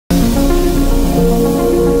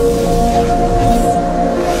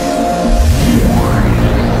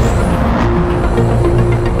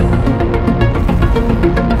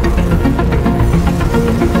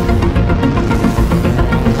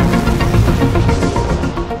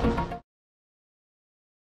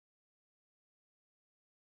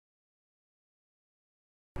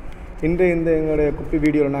இன்று இந்த எங்களுடைய குப்பி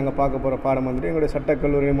வீடியோவில் நாங்கள் பார்க்க போகிற பாடம் வந்துட்டு எங்களுடைய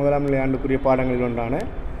சட்டக்கல்லூரி முதலாம் நிலை ஆண்டுக்குரிய பாடங்களில் ஒன்றான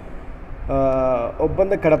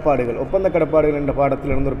ஒப்பந்த கடப்பாடுகள் என்ற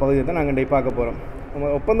பாடத்தில் இருந்த ஒரு பகுதியை தான் நாங்கள் இன்றைக்கு பார்க்க போகிறோம்.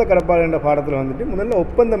 ஒப்பந்த கடப்பாடு என்ற பாடத்தில் வந்துட்டு முதல்ல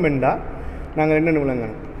ஒப்பந்தம் என்றால் நாங்கள் என்னென்னு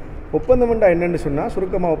விளங்கணும். ஒப்பந்தம் என்றால் என்னென்னு சொன்னால்,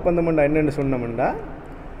 சுருக்கமாக ஒப்பந்தம் என்றால் என்னென்னு சொன்னோம்னா,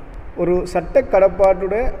 ஒரு சட்ட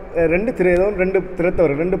கடப்பாட்டுடைய ரெண்டு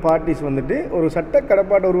திறத்தவர் ரெண்டு பார்ட்டிஸ் வந்துட்டு ஒரு சட்ட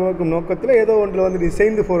கடப்பாட்டை உருவாக்கும் நோக்கத்தில் ஏதோ ஒன்றில் வந்துட்டு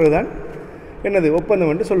இசைந்து போகிறது தான் என்னது ஒப்பந்தம்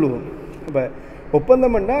என்று சொல்லுவோம். இப்போ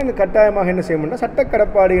ஒப்பந்தம் என்றால் அங்கே கட்டாயமாக என்ன செய்யணும்னா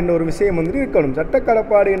சட்டக்கடப்பாடு என்ற ஒரு விஷயம் வந்துட்டு இருக்கணும்.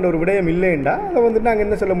 சட்டக்கடப்பாடு என்ற ஒரு விடயம் இல்லைண்டா அதை வந்துட்டு நாங்கள்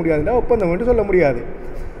என்ன சொல்ல முடியாதுன்னா ஒப்பந்தம் என்று சொல்ல முடியாது.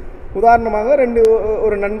 உதாரணமாக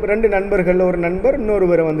ரெண்டு நண்பர்கள், ஒரு நண்பர்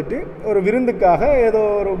இன்னொருவரை வந்துட்டு ஒரு விருந்துக்காக ஏதோ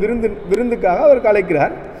ஒரு விருந்துக்காக அவருக்கு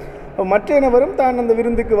அழைக்கிறார். மற்ற நபரும் தான் அந்த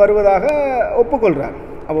விருந்துக்கு வருவதாக ஒப்புக்கொள்கிறார்.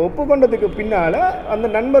 அப்போ ஒப்புக்கொண்டதுக்கு பின்னால் அந்த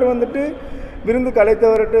நண்பர் வந்துட்டு விருந்துக்கு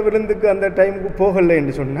அழைத்தவர்கிட்ட விருந்துக்கு அந்த டைமுக்கு போகலை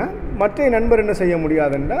என்று சொன்னால் மற்ற நண்பர் என்ன செய்ய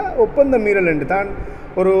முடியாதுன்னா ஒப்பந்த மீறல் என்று தான்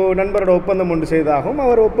ஒரு நண்பரோட ஒப்பந்தம் ஒன்று செய்தாகவும்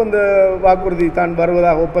அவர் ஒப்பந்த வாக்குறுதி தான்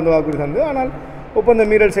வருவதாக ஒப்பந்த வாக்குறுதி தந்து ஆனால் ஒப்பந்த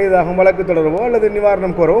மீறல் செய்ததாகவும் வழக்கு தொடரவோ அல்லது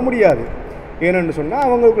நிவாரணம் கோரவோ முடியாது. ஏனென்று சொன்னால்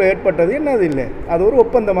அவங்களுக்கு ஏற்பட்டது என்னது இல்லை, அது ஒரு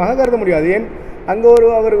ஒப்பந்தமாக கருத முடியாது. ஏன் அங்கே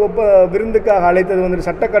அவர் விருந்துக்காக அழைத்தது வந்துட்டு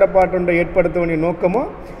சட்டக்கடப்பாட்டொன்றை ஏற்படுத்த வேண்டிய நோக்கமோ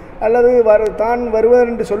அல்லது தான் வருவார்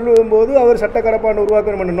என்று சொல்லும்போது அவர் சட்டக்கடப்பாட்டை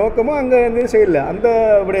உருவாக்கணும் என்ற நோக்கமோ அங்கே வந்து செய்யலை, அந்த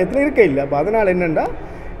விடயத்தில் இருக்க இல்லை. அப்போ அதனால் என்னென்னா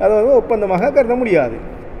அதை வந்து ஒப்பந்தமாக கருத முடியாது.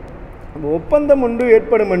 அப்போ ஒப்பந்தம் ஒன்று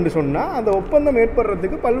ஏற்படும் என்று சொன்னால் அந்த ஒப்பந்தம்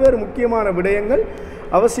ஏற்படுறதுக்கு பல்வேறு முக்கியமான விடயங்கள்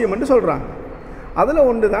அவசியம் என்று சொல்கிறாங்க. அதில்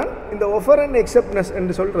ஒன்று தான் இந்த ஒஃபர் அண்ட் எக்ஸப்ட்னஸ்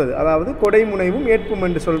என்று சொல்கிறது, அதாவது கொடைமுனைவும் ஏற்பும்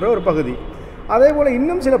என்று சொல்கிற ஒரு பகுதி. அதே போல்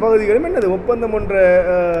இன்னும் சில பகுதிகளும் என்னது ஒப்பந்தம்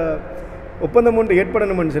ஒன்று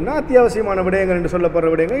ஏற்படணும்னு சொன்னால் அத்தியாவசியமான விடயங்கள் என்று சொல்லப்படுற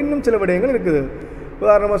விடயங்கள் இன்னும் சில விடயங்கள் இருக்குது.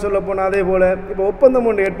 உதாரணமாக சொல்லப்போனால் அதே போல் இப்போ ஒப்பந்தம்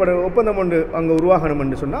ஒன்று அங்கே உருவாகணும்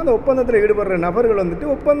என்று சொன்னால் அந்த ஒப்பந்தத்தில் ஈடுபடுற நபர்கள் வந்துட்டு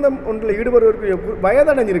ஒப்பந்தம் ஒன்றில் ஈடுபடுவதற்கு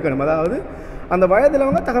வயதடைஞ்சிருக்கணும். அதாவது அந்த வயதில்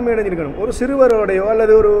அவங்க தகமையடைஞ்சிருக்கணும். ஒரு சிறுவரோடையோ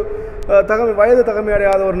அல்லது ஒரு வயது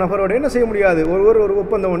தகமையடையாத ஒரு நபரோட என்ன செய்ய முடியாது, ஒரு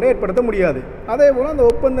ஒப்பந்தம் ஒன்றை ஏற்படுத்த முடியாது. அதே போல் அந்த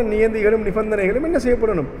ஒப்பந்த நியதிகளும் நிபந்தனைகளும் என்ன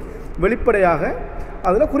செய்யப்படணும், வெளிப்படையாக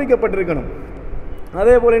அதில் குறிக்கப்பட்டிருக்கணும்.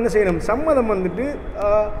 அதே போல் என்ன செய்யணும், சம்மதம்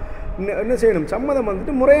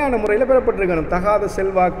வந்துட்டு முறையான முறையில் பெறப்பட்டிருக்கணும். தகாத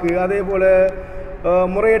செல்வாக்கு அதே போல்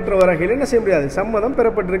முறையற்ற வகையில் என்ன செய்ய முடியாது, சம்மதம்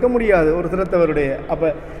பெறப்பட்டிருக்க முடியாது ஒரு திறத்தவருடைய. அப்போ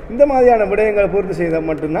இந்த மாதிரியான விடயங்களை பூர்த்தி செய்தால்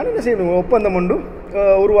மட்டும்தான் என்ன செய்யணும், ஒப்பந்தம் ஒன்று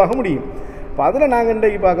உருவாக முடியும். இப்போ அதில் நாங்கள்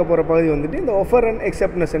இன்றைக்கு பார்க்க போகிற பகுதி வந்துட்டு இந்த ஒஃபர் அண்ட்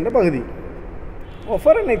எக்ஸப்ட்னஸ் என்ற பகுதி.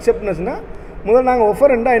 ஒஃபர் அண்ட் எக்ஸப்ட்னஸ்னால் முதல் நாங்கள்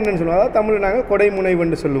ஒஃபர் என்றால் என்னென்னு சொல்லுவோம், அதாவது தமிழில் நாங்கள் கொடைமுனைவு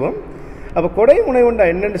என்று சொல்லுவோம். அப்போ கொடைமுனைவுண்டா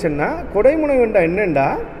என்னென்னு சொன்னால், கொடைமுனைவுண்டா என்னென்னா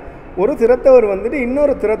ஒரு திறத்தவர் வந்துட்டு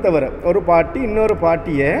இன்னொரு திறத்தவரை, ஒரு பார்ட்டி இன்னொரு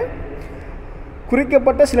பார்ட்டியை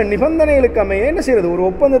குறிக்கப்பட்ட சில நிபந்தனைகளுக்கு அமைய என்ன செய்கிறது, ஒரு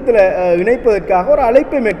ஒப்பந்தத்தில் இணைப்பதற்காக ஒரு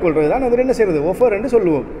அழைப்பை மேற்கொள்வது தான் அதில் என்ன செய்கிறது ஒஃபர் என்று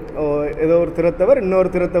சொல்லுவோம். ஏதோ ஒரு திறத்தவர் இன்னொரு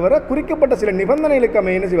திறத்தவரை குறிக்கப்பட்ட சில நிபந்தனைகளுக்கு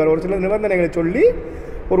அமைய என்ன செய்வார், ஒரு சில நிபந்தனைகளை சொல்லி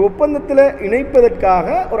ஒரு ஒப்பந்தத்தில் இணைப்பதற்காக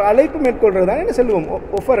ஒரு அழைப்பு மேற்கொள்வது தான் என்ன சொல்லுவோம்,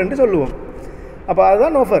 ஒஃபர் என்று சொல்லுவோம். அப்போ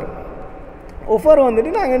அதுதான் ஒஃபர். ஒஃபர் வந்துட்டு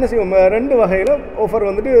நாங்கள் என்ன செய்வோம், ரெண்டு வகையில் ஒஃபர்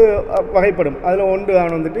வந்துட்டு வகைப்படும். அதில் ஒன்று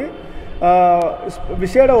தான் வந்துட்டு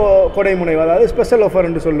விசேட கொடைமுனைவு, அதாவது ஸ்பெஷல் ஒஃபர்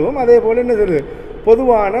என்று சொல்லுவோம். அதே போல் என்ன சொல்லுது,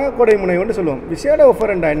 பொதுவான கொடைமுனைவு என்று சொல்லுவோம். விசேட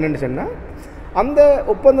ஒஃபர் என்றால் என்னென்னு சொன்னால், அந்த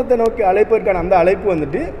ஒப்பந்தத்தை நோக்கி அழைப்பதற்கான அந்த அழைப்பு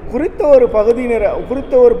வந்துட்டு குறித்த ஒரு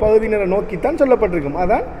பகுதியினரை நோக்கித்தான் சொல்லப்பட்டிருக்கும்.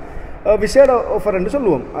 அதான் விசேட ஒஃபர் என்று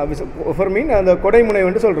சொல்லுவோம். ஒஃபர் மீன் அந்த கொடைமுனைவு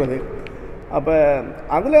என்று சொல்கிறது. அப்போ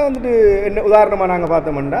அதில் வந்துட்டு என்ன உதாரணமாக நாங்கள்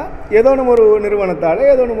பார்த்தோம்னா, ஏதோனும் ஒரு நிறுவனத்தால்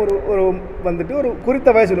ஏதோனும் ஒரு வந்துட்டு ஒரு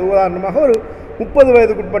குறித்த வயசில், உதாரணமாக ஒரு 30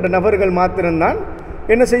 வயதுக்குட்பட்ட நபர்கள் மாத்திரம்தான்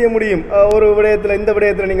என்ன செய்ய முடியும், ஒரு விடயத்தில் இந்த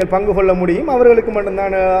விடயத்தில் நீங்கள் பங்கு கொள்ள முடியும், அவர்களுக்கு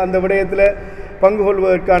மட்டும்தான் அந்த விடயத்தில் பங்கு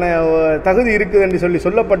கொள்வதற்கான தகுதி இருக்குது என்று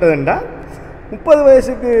சொல்லப்பட்டதுண்டா 30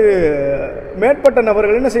 வயசுக்கு மேற்பட்ட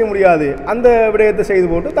நபர்கள் என்ன செய்ய முடியாது, அந்த விடயத்தை செய்து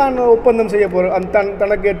போட்டு தான் ஒப்பந்தம் செய்ய போகிற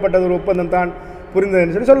தனக்கு ஏற்பட்டது ஒரு ஒப்பந்தம் தான்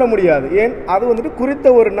புரிந்ததுன்னு சொல்ல முடியாது. ஏன், அது வந்துட்டு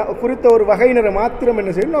குறித்த ஒரு வகையினரை மாத்திரம்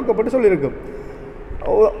என்ன செய்யும் நோக்கப்பட்டு சொல்லியிருக்கும்.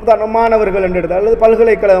 உதாரணம் மாணவர்கள் என்று எடுத்தால் அல்லது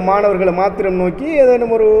பல்கலைக்கழக மாணவர்களை மாத்திரம் நோக்கி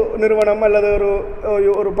ஏதேனும் ஒரு நிறுவனம் அல்லது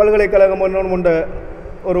ஒரு பல்கலைக்கழகம் ஒன்று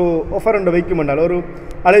ஒரு ஒஃபர் ஒன்று வைக்குமென்றால், ஒரு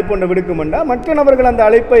அழைப்பு ஒன்று விடுக்குமென்றால் மற்ற நபர்கள் அந்த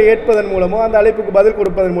அழைப்பை ஏற்பதன் மூலமோ அந்த அழைப்புக்கு பதில்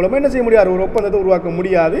கொடுப்பதன் மூலமோ என்ன செய்ய முடியாது, ஒரு ஒப்பந்தத்தை உருவாக்க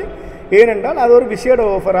முடியாது. ஏனென்றால் அது ஒரு விசேட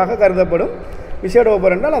ஒஃபராக கருதப்படும். விசேட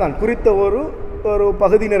ஒஃபர் என்றால் அதான் குறித்த ஒரு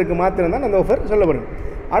பகுதியினருக்கு மாத்திரம்தான் அந்த ஒஃபர் சொல்லப்படும்.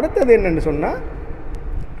 அடுத்தது என்னென்னு சொன்னால்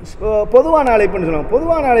பொதுவான அழைப்புன்னு சொல்லுவாங்க.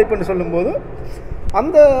 பொதுவான அழைப்புன்னு சொல்லும்போது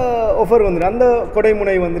அந்த ஒஃபர் வந்துட்டு அந்த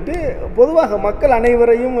கொடைமுனை வந்துட்டு பொதுவாக மக்கள்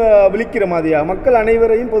அனைவரையும் விழிக்கிற மாதிரியாக, மக்கள்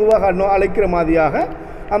அனைவரையும் பொதுவாக அழைக்கிற மாதிரியாக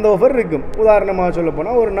அந்த ஒஃபர் இருக்கும். உதாரணமாக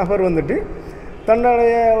சொல்லப்போனால் ஒரு நபர் வந்துட்டு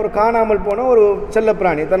தன்னுடைய ஒரு காணாமல் போன ஒரு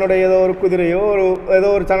செல்லப்பிராணி, தன்னுடைய ஏதோ ஒரு குதிரையோ ஏதோ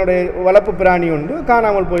ஒரு தன்னுடைய வளர்ப்பு பிராணி ஒன்று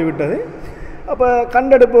காணாமல் போய்விட்டது. அப்போ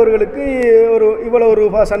கண்டெடுப்பவர்களுக்கு ஒரு இவ்வளவு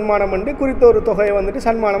ரூபா சன்மானம் என்று குறித்த ஒரு தொகையை வந்துட்டு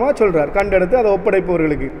சன்மானமாக சொல்கிறார், கண்டெடுத்து அதை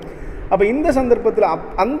ஒப்படைப்பவர்களுக்கு. அப்போ இந்த சந்தர்ப்பத்தில்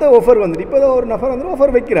அந்த ஆஃபர் வந்துட்டு இப்போ ஏதோ ஒரு நபர் வந்துட்டு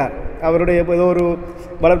ஆஃபர் வைக்கிறார், அவருடைய ஏதோ ஒரு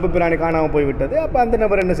வளர்ப்பு பிராணி காணாமல் போய்விட்டது. அப்போ அந்த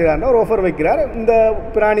நபர் என்ன செய்கிறாருன்னா ஒரு ஆஃபர் வைக்கிறார், இந்த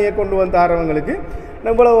பிராணியை கொண்டு வந்து ஆறவங்களுக்கு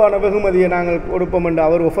இவ்வளவான வெகுமதியை நாங்கள் கொடுப்போம் என்று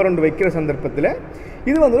அவர் ஆஃபர் ஒன்று வைக்கிற சந்தர்ப்பத்தில்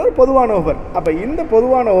இது வந்து ஒரு பொதுவான ஆஃபர். அப்போ இந்த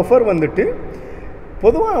பொதுவான ஆஃபர் வந்துட்டு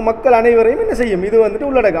பொதுவாக மக்கள் அனைவரையும் என்ன செய்யும், இது வந்துட்டு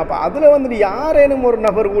உள்ளடக்கும். அப்போ அதில் வந்துட்டு யாரேனும் ஒரு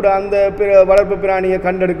நபர் கூட அந்த வளர்ப்பு பிராணியை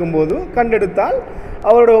கண்டெடுத்தால்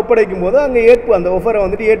அவரோட ஒப்படைக்கும் போது அங்கே அந்த ஒஃபரை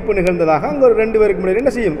வந்துட்டு ஏற்பு நிகழ்ந்ததாக அங்கே ஒரு 2 பேருக்கு முன்னாடி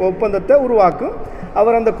என்ன செய்யும், ஒப்பந்தத்தை உருவாக்கும்.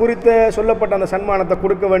 அவர் அந்த குறித்த சொல்லப்பட்ட அந்த சன்மானத்தை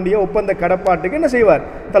கொடுக்க வேண்டிய ஒப்பந்த கடப்பாட்டுக்கு என்ன செய்வார்,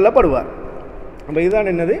 தள்ளப்படுவார். அப்போ இதுதான்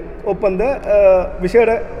என்னது ஒப்பந்த விசேட,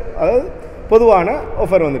 அதாவது பொதுவான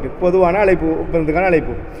ஆஃபர் வந்துட்டு பொதுவான அழைப்பு, ஒப்பந்தத்துக்கான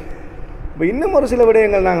அழைப்பு. இப்போ இன்னும் ஒரு சில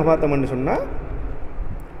விடயங்கள் நாங்கள் பார்த்தோம்னு சொன்னால்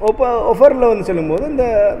ஒஃபரில் வந்து சொல்லும்போது இந்த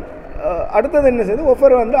அடுத்தது என்ன செய்யுது,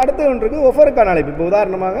 ஒஃபர் வந்து அடுத்தது ஒன்று இருக்குது ஒஃபருக்கான அழைப்பு. இப்போ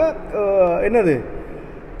உதாரணமாக என்னது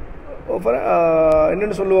ஒஃபர்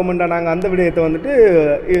என்னென்னு சொல்லுவோம்டா நாங்கள் அந்த விடயத்தை வந்துட்டு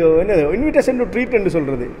என்னது இன்விடேஷன் டு ட்ரீட் என்று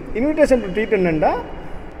சொல்கிறது. இன்விடேஷன் டு ட்ரீட் என்னென்னா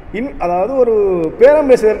அதாவது ஒரு பேரம்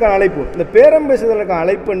பேசுவதற்கான அழைப்பு. இந்த பேரம் பேசுவதற்கான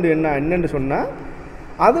அழைப்பு என்னென்னு சொன்னால்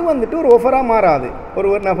அது வந்துட்டு ஒரு ஒஃபராக மாறாது. ஒரு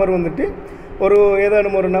நபர் வந்துட்டு ஒரு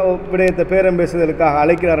ஏதேனும் ஒரு விடயத்தை பேரம் பேசுதலுக்காக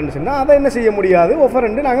அழைக்கிறாருன்னு சொன்னால் அதை என்ன செய்ய முடியாது, ஒஃபர்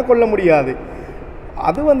என்று நாங்கள் கொள்ள முடியாது.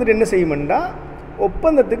 அது வந்துட்டு என்ன செய்யுமெண்டா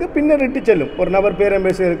ஒப்பந்தத்துக்கு பின்னர் இட்டு செல்லும். ஒரு நபர் பேரம்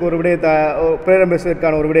பேசுவதற்கு ஒரு விடயத்தை பேரம்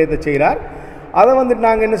பேசுவதற்கான ஒரு விடயத்தை செய்கிறார், அதை வந்துட்டு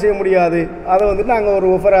நாங்கள் என்ன செய்ய முடியாது, அதை வந்துட்டு நாங்கள் ஒரு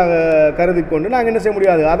ஒஃபராக கருதி கொண்டு நாங்கள் என்ன செய்ய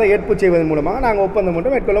முடியாது, அதை ஏற்பு செய்வதன் மூலமாக நாங்கள் ஒப்பந்தம்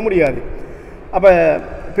மட்டும் மேற்கொள்ள முடியாது. அப்போ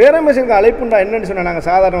பேரம் பேசுவதற்கு அழைப்புண்டா என்னென்னு சொன்னால் நாங்கள்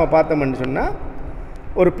சாதாரணமாக பார்த்தோம்னு சொன்னால்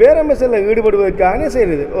ஒரு பேரம்பேசலில் ஈடுபடுவதற்காக என்ன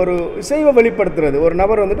செய்கிறது, ஒரு இசைவை வெளிப்படுத்துறது. ஒரு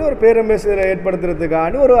நபர் வந்துட்டு ஒரு பேரம்பேசலை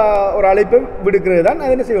ஏற்படுத்துறதுக்காக ஒரு அழைப்பை விடுக்கிறது தான்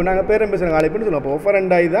அது என்ன செய்வோம், நாங்கள் பேரம்பேசல் அழைப்புன்னு சொல்லுவோம். அப்போ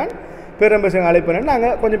ஒஃபரண்டாகி தான் பேரம்பேசல் அழைப்புன்னு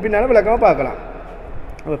நாங்கள் கொஞ்சம் பின்னால் விளக்கமாக பார்க்கலாம்.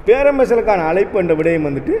 அப்போ பேரம்பேசலுக்கான அழைப்பு என்ற விடயம்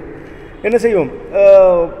வந்துட்டு என்ன செய்வோம்,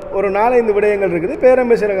 ஒரு 4-5 விடயங்கள் இருக்குது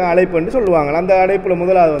பேரம்பேசலுக்கான அழைப்புன்னு சொல்லுவாங்க. அந்த அழைப்பில்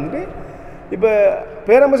முதலாவது வந்துட்டு இப்போ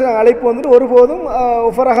பேரம்பேசல் அழைப்பு வந்துட்டு ஒருபோதும்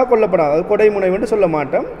ஒஃபராக கொள்ளப்படாது, அது கொடைமுனைவுன்னு சொல்ல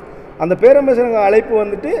மாட்டோம். அந்த பேரம்பேசலுங்க அழைப்பு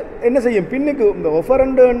வந்துட்டு என்ன செய்யும், பின்னுக்கு இந்த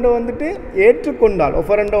ஒஃபரண்டு வந்துட்டு ஏற்றுக்கொண்டால்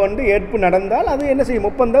ஒஃபரண்டை வந்து ஏற்பு நடந்தால் அது என்ன செய்யும்,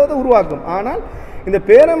 ஒப்பந்தத்தை உருவாக்கும். ஆனால் இந்த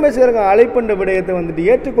பேரம்பேசலுங்க அழைப்புன்ற விடயத்தை வந்துட்டு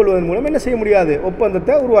ஏற்றுக்கொள்வதன் மூலம் என்ன செய்ய முடியாது,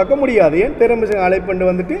 ஒப்பந்தத்தை உருவாக்க முடியாது. ஏன் பேரம்பேசலுங்க அழைப்புண்டு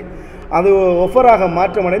வந்துட்டு அது ஒஃபராக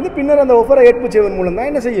மாற்றமடைந்து பின்னர் அந்த ஒஃபரை ஏற்பு செய்வதன் மூலம் தான்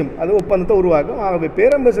என்ன செய்யும், அது ஒப்பந்தத்தை உருவாக்கும். ஆகவே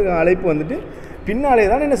பேரம்பேசலுங்க அழைப்பு வந்துட்டு பின்னாலே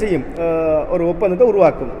தான் என்ன செய்யும், ஒரு ஒப்பந்தத்தை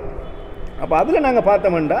உருவாக்கும். அப்போ அதில் நாங்கள்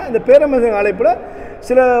பார்த்தோம்னா இந்த பேரம்பேசலுங்க அழைப்பில்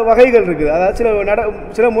சில வகைகள் இருக்குது, அதாவது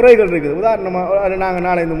சில முறைகள் இருக்குது. உதாரணமாக நாங்கள்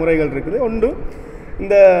 4-5 முறைகள் இருக்குது. ஒன்று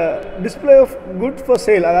இந்த display of good for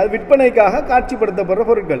sale, அதாவது விற்பனைக்காக காட்சிப்படுத்தப்படுற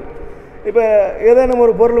பொருட்கள். இப்போ ஏதேனும்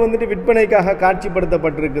ஒரு பொருள் வந்துட்டு விற்பனைக்காக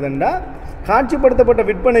காட்சிப்படுத்தப்பட்டிருக்குதுண்டா காட்சிப்படுத்தப்பட்ட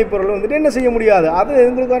விற்பனை பொருள் வந்துட்டு என்ன செய்ய முடியாது, அது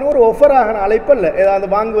எங்களுக்கான ஒரு ஒஃபராக அழைப்பல்ல. ஏதாவது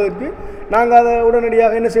வாங்குவதற்கு நாங்கள் அதை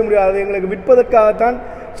உடனடியாக என்ன செய்ய முடியாது, எங்களுக்கு விற்பதற்காகத்தான்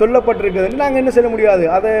சொல்லப்பட்டிருக்குதுன்னு நாங்கள் என்ன செய்ய முடியாது,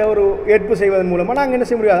 அதை ஒரு ஏற்பு செய்வதன் மூலமாக நாங்கள் என்ன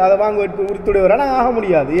செய்ய முடியாது, அதை வாங்குவதற்கு உறுத்துடையவராக நாங்கள் ஆக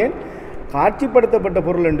முடியாது. ஏன், காட்சிப்படுத்தப்பட்ட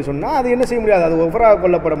பொருள் என்று சொன்னால் அது என்ன செய்ய முடியாது, அது ஒஃபராக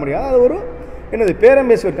கொள்ளப்பட முடியாது. அது ஒரு என்னது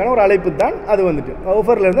பேரம்பேசுவதற்கான ஒரு அழைப்பு தான். அது வந்துட்டு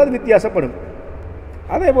ஒஃபர்லேருந்து அது வித்தியாசப்படும்.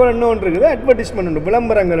 அதே போல் இன்னொன்று இருக்குது அட்வர்டைஸ்மெண்ட்,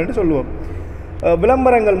 விளம்பரங்கள் என்று சொல்லுவோம்.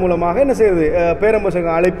 விளம்பரங்கள் மூலமாக என்ன செய்யுது,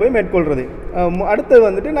 பேரம்பேசுவதற்கான அழைப்பை மேற்கொள்கிறது. அடுத்தது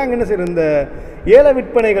வந்துட்டு நாங்கள் என்ன செய்யறது, இந்த ஏல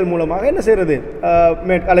விற்பனைகள் மூலமாக என்ன செய்கிறது,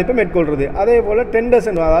 அழைப்பை மேற்கொள்கிறது. அதே போல் டெண்டர்ஸ்,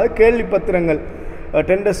 அதாவது கேள்வி பத்திரங்கள்,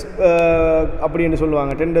 டெண்டர்ஸ் அப்படின்னு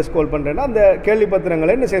சொல்லுவாங்க. டெண்டர்ஸ் கால் பண்ணுறேன்னா அந்த கேள்வி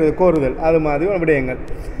பத்திரங்களை என்ன செய்கிறது, கோருதல், அது மாதிரி விடயங்கள்.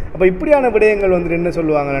 அப்போ இப்படியான விடயங்கள் வந்துட்டு என்ன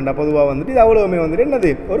சொல்லுவாங்கண்டா பொதுவாக வந்துட்டு இது அவ்வளவுமே வந்துட்டு என்னது,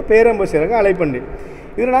 ஒரு பேரம்பேசுவதற்கு அழைப்பண்டு.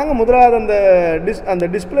 இதில் நாங்கள் முதலாவது அந்த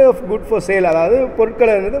display of good for sale, அதாவது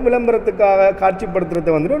பொருட்களை வந்து விளம்பரத்துக்காக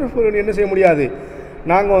காட்சிப்படுத்துறதை வந்துட்டு என்ன செய்ய முடியாது,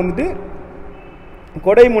 நாங்கள் வந்துட்டு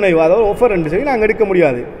கொடைமுனைவு, அதாவது ஒஃபர் என்று சொல்லி நாங்கள் எடுக்க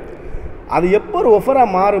முடியாது. அது எப்போ ஒரு ஒஃபராக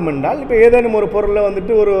மாறும் என்றால், இப்போ ஏதேனும் ஒரு பொருளை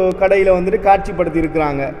வந்துட்டு ஒரு கடையில் வந்துட்டு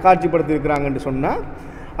காட்சிப்படுத்தியிருக்கிறாங்கன்னு சொன்னால்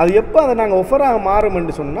அது எப்போ அதை நாங்கள் ஒஃபராக மாறும்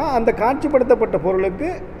என்று சொன்னால் அந்த காட்சிப்படுத்தப்பட்ட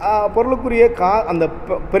பொருளுக்குரிய அந்த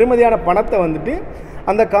பெருமதியான பணத்தை வந்துட்டு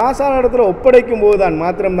அந்த காசான இடத்துல ஒப்படைக்கும் போது தான்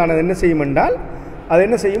மாத்திரம்தான் அது என்ன செய்யும் என்றால் அது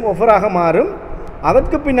என்ன செய்யும், ஒஃபராக மாறும்.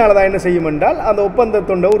 அதற்கு பின்னால் தான் என்ன செய்யும் என்றால் அந்த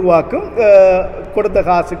ஒப்பந்தத்தொண்டை உருவாக்கும். கொடுத்த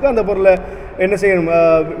காசுக்கு அந்த பொருளை என்ன செய்யணும்,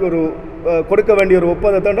 ஒரு கொடுக்க வேண்டிய ஒரு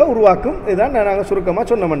ஒப்பந்தத்தொண்டை உருவாக்கும். இதுதான் நாங்கள் சுருக்கமாக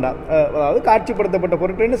சொன்னோம்டா. அதாவது காட்சிப்படுத்தப்பட்ட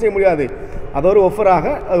பொருட்கள் என்ன செய்ய முடியாது, அது ஒரு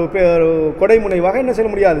ஒஃபராக கொடைமுனைவாக என்ன செய்ய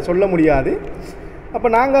முடியாது, சொல்ல முடியாது. அப்போ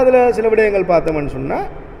நாங்கள் அதில் சில விடயங்கள் பார்த்தோம்னு சொன்னால்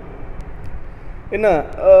என்ன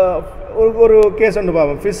ஒரு கேஸ் ஒன்று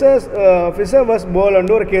பார்ப்போம். ஃபிஷர் வஸ்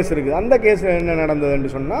போல்னு ஒரு கேஸ் இருக்குது. அந்த கேஸ் என்ன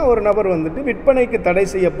நடந்ததுன்னு சொன்னால், ஒரு நபர் வந்துட்டு விற்பனைக்கு தடை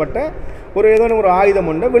செய்யப்பட்ட ஏதோ ஒரு ஆயுதம்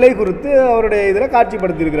ஒன்றை விலை குறித்து அவருடைய இதில்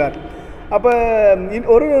காட்சிப்படுத்தியிருக்கிறார். அப்போ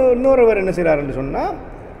இன்னொருவர் என்ன செய்கிறாருன்னு சொன்னால்,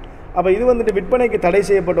 அப்போ இது வந்துட்டு விற்பனைக்கு தடை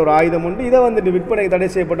செய்யப்பட்ட ஒரு ஆயுதம் உண்டு, இதை வந்துட்டு விற்பனைக்கு தடை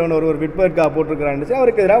செய்யப்பட்டவன் ஒரு விற்பதற்காக போட்டிருக்கிறான்னு சொல்லி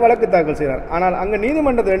அவருக்கு எதிராக வழக்கு தாக்கல் செய்கிறார். ஆனால் அங்கே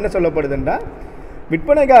நீதிமன்றத்தில் என்ன சொல்லப்படுதுன்னா,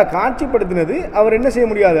 விற்பனைக்காக காட்சிப்படுத்தினது அவர் என்ன செய்ய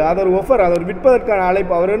முடியாது, அது ஒரு ஒஃபர், அது ஒரு விற்பதற்கான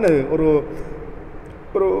அழைப்பு, அவர் என்ன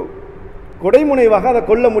ஒரு கொடைமுனைவாக அதை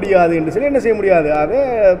கொள்ள முடியாது என்று சொல்லி என்ன செய்ய முடியாது, அதை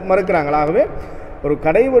மறுக்கிறாங்க. ஆகவே ஒரு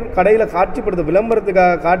கடையில்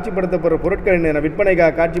விளம்பரத்துக்காக காட்சிப்படுத்தப்படுற பொருட்கள் என்ன,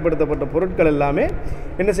 விற்பனைக்காக காட்சிப்படுத்தப்பட்ட பொருட்கள் எல்லாமே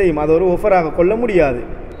என்ன செய்யும், அது ஒரு ஒஃபராக கொள்ள முடியாது.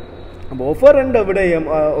 அப்போ ஒஃபர் என்ற விடயம்,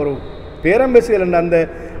 ஒரு பேரம்பேசுகள் என்ற அந்த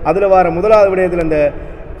அதில் வர முதலாவது விடயத்தில் அந்த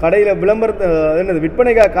கடையில் என்னது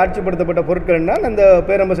விற்பனைக்காக காட்சிப்படுத்தப்பட்ட பொருட்கள் என்றால் அந்த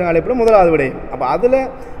பேரம்பேசுகள் அழைப்பில் முதலாவது விடயம். அப்போ அதில்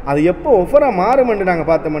அது எப்போ ஒஃபராக மாறும் என்று நாங்கள்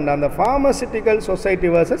பார்த்தோம்னா, அந்த pharmaceutical society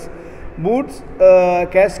versus boots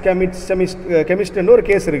case கெமிஸ்ட்னு ஒரு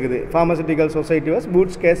கேஸ் இருக்குது. Pharmaceutical society versus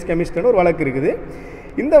boots case கெமிஸ்ட்னு ஒரு வழக்கு இருக்குது.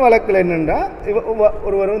 இந்த வழக்கில் என்னென்னா,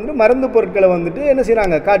 ஒருவர் வந்து மருந்து பொருட்களை வந்துட்டு என்ன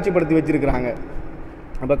செய்கிறாங்க, காட்சிப்படுத்தி வச்சுருக்கிறாங்க.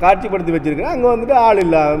 அப்போ காட்சிப்படுத்தி வச்சுருக்கிறேன், அங்கே வந்துட்டு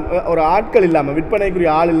ஒரு ஆட்கள் இல்லாமல், விற்பனைக்குரிய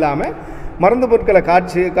ஆள் இல்லாமல் மருந்து பொருட்களை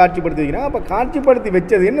காட்சிப்படுத்தி வைக்கிறாங்க. அப்போ காட்சிப்படுத்தி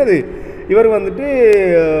வச்சது என்னது, இவர் வந்துட்டு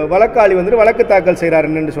வழக்காளி வந்துட்டு வழக்கு தாக்கல் செய்கிறார்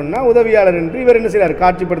என்னென்னு சொன்னால், உதவியாளர் என்று இவர் என்ன செய்கிறார்,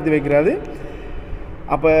 காட்சிப்படுத்தி வைக்கிறாரு.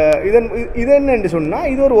 அப்போ இது என்னென்று சொன்னால்,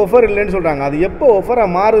 இது ஒரு ஒஃபர் இல்லைன்னு சொல்கிறாங்க. அது எப்போ ஒஃபராக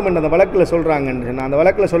மாறுமென்று அந்த வழக்கில் சொல்கிறாங்கன்னு சொன்னால், அந்த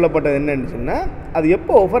வழக்கில் சொல்லப்பட்டது என்னென்னு சொன்னால், அது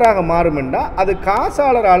எப்போ ஒஃபராக மாறுமெண்டா, அது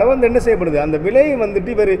காசாளரால் வந்து என்ன செய்யப்படுது, அந்த விலையை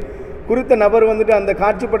வந்துட்டு இவர் குறித்த நபர் வந்துட்டு அந்த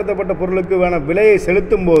காட்சிப்படுத்தப்பட்ட பொருளுக்கு வேண விலையை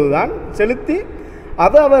செலுத்தும் போது தான் செலுத்தி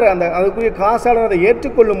அதை அவர் அதுக்குரிய காசாளர் அதை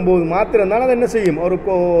ஏற்றுக்கொள்ளும் போது மாத்திரம்தான் அதை என்ன செய்யும்,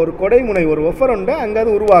 ஒரு கொடைமுனை, ஒரு ஒஃபர் ஒன்றை அங்கே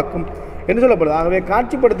அது உருவாக்கும் என்று சொல்லப்படுது. ஆகவே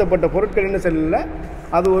காட்சிப்படுத்தப்பட்ட பொருட்கள் என்ன செல்ல,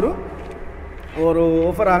 அது ஒரு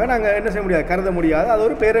ஒஃபராக நாங்கள் என்ன செய்ய முடியாது, கருத முடியாது. அது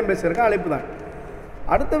ஒரு பேரம்பேசுறதுக்கு அழைப்பு தான்.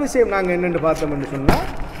 அடுத்த விஷயம் நாங்கள் என்னென்று பார்த்தோம் என்று சொன்னால்,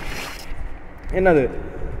 என்னது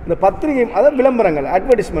இந்த பத்திரிகை, அதாவது விளம்பரங்கள்,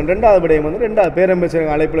 அட்வர்டைஸ்மெண்ட். ரெண்டாவது விடயம் வந்து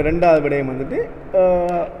பேரம்பேசுகிற அழைப்பில் ரெண்டாவது விடயம் வந்துட்டு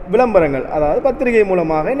விளம்பரங்கள். அதாவது பத்திரிகை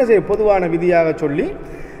மூலமாக என்ன செய்ய, பொதுவான விதியாக சொல்லி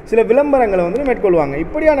சில விளம்பரங்களை வந்துட்டு மேற்கொள்வாங்க.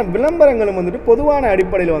 இப்படியான விளம்பரங்களும் வந்துட்டு பொதுவான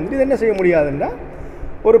அடிப்படையில் வந்துட்டு இது என்ன செய்ய முடியாதுன்னா,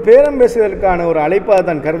 ஒரு பேரம்பேசுதலுக்கான ஒரு அழைப்பாக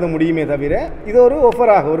தான் கருத முடியுமே தவிர, இது ஒரு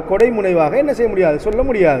ஒஃபராக, ஒரு கொடைமுனைவாக என்ன செய்ய முடியாது, சொல்ல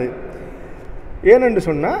முடியாது. ஏனென்று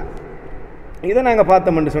சொன்னால், இதை நாங்கள்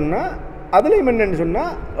பார்த்தோம்னு சொன்னால், அதுலேயும் என்னென்னு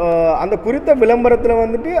சொன்னால், அந்த குறித்த விளம்பரத்தில்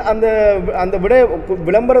வந்துட்டு அந்த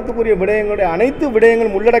விளம்பரத்துக்குரிய விடயங்களுடைய அனைத்து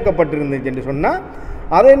விடயங்களும் உள்ளடக்கப்பட்டிருந்துச்சு என்று சொன்னால்,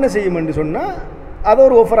 அதை என்ன செய்யும் என்று சொன்னால், அதை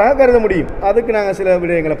ஒரு ஒஃபராக கருத முடியும். அதுக்கு நாங்கள் சில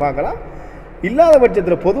விடயங்களை பார்க்கலாம். இல்லாத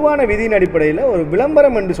பட்சத்தில் பொதுவான விதியின் அடிப்படையில் ஒரு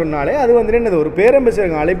விளம்பரம் என்று சொன்னாலே அது வந்துட்டு என்னது, ஒரு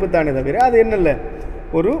பேரம்பேசுகிற அழைப்பு தானே தவிர அது என்னல்ல,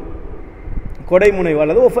 ஒரு கொடைமுனை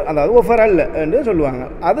அல்லது ஒஃபர், அதாவது ஒஃபர் அல்ல என்று சொல்லுவாங்க.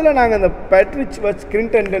 அதில் நாங்கள் அந்த பேட்ரிச் வஸ்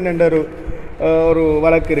கிரிண்டன் என்ற ஒரு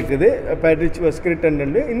வழக்கு இருக்குது. பேட்ரிச் வஸ்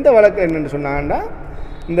கிரிண்டன். இந்த வழக்கு என்னென்னு சொன்னாங்கன்னா,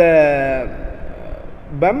 இந்த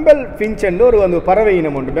பெம்பல் ஃபின்ச் என்ற ஒரு பறவை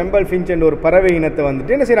இனம் உண்டு. பெம்பல் ஃபின்ச் என்ற ஒரு பறவை இனத்தை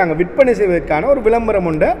வந்துட்டு என்ன செய்கிறாங்க, விற்பனை செய்வதற்கான ஒரு விளம்பரம்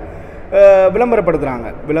உண்டு, விளம்பரப்படுத்துகிறாங்க.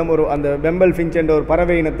 அந்த பெம்பல் ஃபின்ச் என்ற ஒரு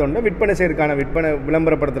பறவை இனத்தை உண்டு விற்பனை செய்வதற்கான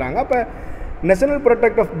விளம்பரப்படுத்துகிறாங்க. அப்போ நேஷனல்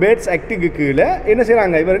ப்ரொடெக்ட் ஆஃப் பேர்ட்ஸ் ஆக்டுக்கு கீழே என்ன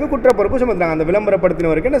செய்கிறாங்க, இவருக்கு குற்றப்பொறுப்பு சுமத்துறாங்க. அந்த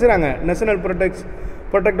விளம்பரப்படுத்தினவருக்கு என்ன செய்கிறாங்க, national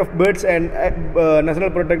protect of birds and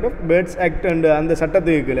national protect of birds act and அந்த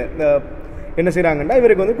சட்டத்துக்கு கீழே என்ன செய்கிறாங்கன்னா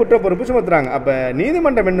இவருக்கு வந்து குற்றப்பொறுப்பு சுமத்துறாங்க. அப்போ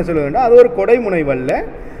நீதிமன்றம் என்ன சொல்லுதுன்னா, அது ஒரு கொடைமுனைவல்ல,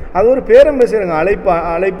 அது ஒரு பேரம்பேசுகிற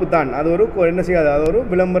அழைப்பு தான். அது ஒரு என்ன செய்யாது, அது ஒரு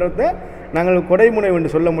விளம்பரத்தை நாங்கள் கொடைமுனைவு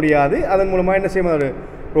என்று சொல்ல முடியாது. அதன் மூலமாக என்ன செய்யும், ஒரு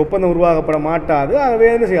ஒப்பந்தம் உருவாக்கப்பட மாட்டாது. ஆகவே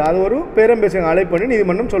என்ன செய்யும், அது ஒரு பேரம்பேசுகிற அழைப்புன்னு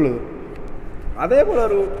நீதிமன்றம் சொல்லுது. அதே போல்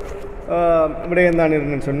ஒரு விடயம் தான்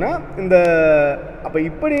இருக்குன்னு சொன்னால், அப்போ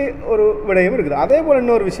இப்படி ஒரு விடயம் இருக்குது. அதே போல்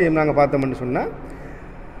இன்னொரு விஷயம் நாங்கள் பார்த்தோம்னு சொன்னால்,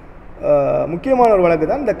 முக்கியமான ஒரு வழக்கு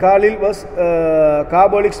தான் இந்த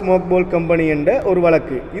காபோலிக் ஸ்மோக் போல் கம்பெனி என்ற ஒரு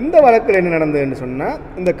வழக்கு. இந்த வழக்கில் என்ன நடந்ததுன்னு சொன்னால்,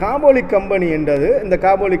 இந்த காபோலிக் கம்பெனி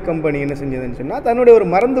என்ன செஞ்சதுன்னு சொன்னால், தன்னுடைய ஒரு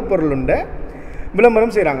மருந்து பொருள் உண்ட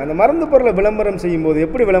விளம்பரம் செய்கிறாங்க. அந்த மருந்து பொருளை விளம்பரம் செய்யும்போது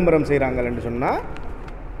எப்படி விளம்பரம் செய்கிறாங்கன்னு சொன்னால்,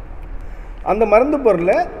 அந்த மருந்து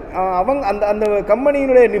பொருளை அந்த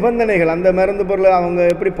கம்பெனியினுடைய நிபந்தனைகள், அந்த மருந்து பொருளை அவங்க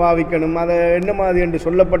எப்படி பாவிக்கணும், அதை என்ன மாதிரி என்று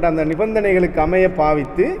சொல்லப்பட்ட அந்த நிபந்தனைகளுக்கு அமைய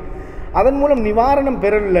பாவித்து அதன் மூலம் நிவாரணம்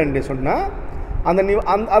பெறவில்லை என்று சொன்னால்,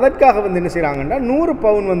 அதற்காக வந்து என்ன செய்கிறாங்கன்னா 100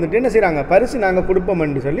 பவுன் வந்துட்டு என்ன செய்கிறாங்க, பரிசு நாங்கள் கொடுப்போம்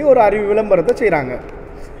என்று சொல்லி ஒரு அறிவு விளம்பரத்தை செய்கிறாங்க.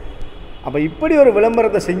 அப்போ இப்படி ஒரு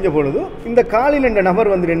விளம்பரத்தை செஞ்ச பொழுது இந்த காலில் என்ற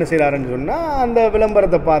நபர் வந்துட்டு என்ன செய்கிறாருன்னு சொன்னால், அந்த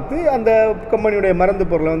விளம்பரத்தை பார்த்து அந்த கம்பெனியுடைய மருந்து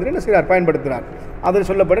பொருளை வந்துட்டு என்ன செய்கிறார், பயன்படுத்துகிறார். அதில்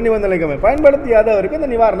சொல்லப்பட்ட நிபந்தனைக்கு பயன்படுத்தியாதவருக்கு அந்த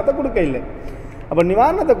நிவாரணத்தை கொடுக்க இல்லை. அப்போ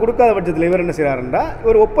நிவாரணத்தை கொடுக்காத பட்சத்தில் இவர் என்ன செய்கிறாருன்றா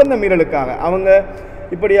ஒரு ஒப்பந்த மீறலுக்காக அவங்க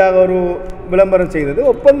இப்படியாக ஒரு விளம்பரம் செய்தது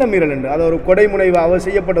ஒப்பந்த மீறல் என்று அது ஒரு கொடைமுனைவு அவர்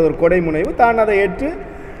செய்யப்பட்டது ஒரு கொடைமுனைவு தான் அதை ஏற்று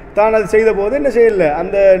தான் அது செய்த போது என்ன செய்யலை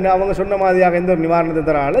அந்த அவங்க சொன்ன மாதிரியாக எந்த ஒரு நிவாரணத்தை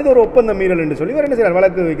தரால இது ஒரு ஒப்பந்த மீறல் என்று சொல்லி இவர் என்ன செய்கிறார்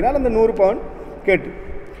வழக்கு வைக்கிறார் அந்த 100 பவுன் கேட்டு.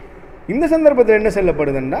 இந்த சந்தர்ப்பத்தில் என்ன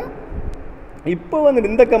சொல்லப்படுதுன்னா இப்போ வந்து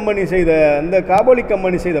இந்த கம்பெனி செய்த இந்த காபோலி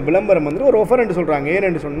கம்பெனி செய்த விளம்பரம் வந்து ஒரு ஆஃபர் என்று சொல்கிறாங்க.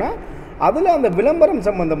 ஏன்னு சொன்னால் அதில் அந்த விளம்பரம்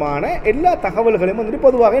சம்பந்தமான எல்லா தகவல்களையும் வந்துட்டு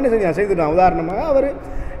பொதுவாக என்ன செய்துட்டான். உதாரணமாக அவர்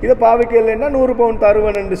இதை பாவிக்கலைன்னா 100 பவுன்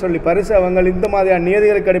தருவன் என்று சொல்லி பரிசு அவங்க இந்த மாதிரியான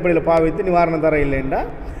நியதிகளுக்கு அடிப்படையில் பாவித்து நிவாரணம் தர இல்லைன்னா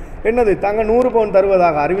என்னது தாங்க 100 பவுன்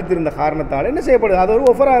தருவதாக அறிவித்திருந்த காரணத்தால் என்ன செய்யப்படுது அது ஒரு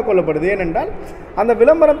ஆஃபராக கொள்ளப்படுது. ஏனென்றால் அந்த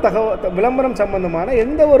விளம்பரம் சம்பந்தமான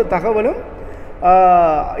எந்த ஒரு தகவலும்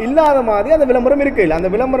இல்லாத மாதிரி அந்த விளம்பரம் இருக்கையில் அந்த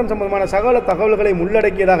விளம்பரம் சம்பந்தமான சகல தகவல்களையும்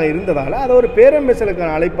உள்ளடக்கியதாக இருந்ததால் அதை ஒரு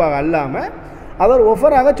பேரம்பேசலுக்கான அழைப்பாக அல்லாமல் அதை ஒரு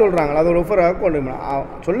ஒஃபராக சொல்கிறாங்க. அதை ஒரு ஒஃபராக கொண்டு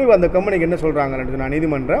சொல்லி அந்த கம்பெனிக்கு என்ன சொல்கிறாங்கன்னு நான்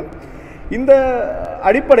நீதிமன்றம் இந்த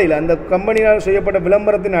அடிப்படையில் அந்த கம்பெனியால் செய்யப்பட்ட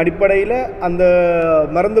விளம்பரத்தின் அடிப்படையில் அந்த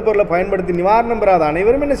மருந்து பொருளை பயன்படுத்தி நிவாரணம் பெறாத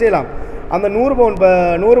அனைவரும் என்ன செய்யலாம் அந்த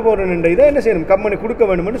 100 பவுன் என்ற இதை என்ன செய்யணும் கம்பெனி கொடுக்க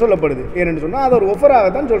வேண்டும் என்று சொல்லப்படுது. ஏன்னு சொன்னால் அது ஒரு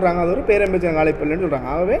ஒஃபராகத்தான் சொல்கிறாங்க அது ஒரு பேரம்பேசல் அழைப்பு இல்லைன்னு சொல்கிறாங்க.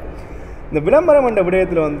 ஆகவே இந்த விளம்பரம் என்ற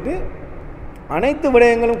விடயத்தில் வந்துட்டு அனைத்து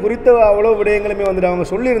விடயங்களும் குறித்த அவ்வளோ விடயங்களுமே வந்துட்டு அவங்க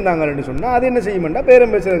சொல்லியிருந்தாங்கன்னு சொன்னால் அது என்ன செய்யுமெண்டா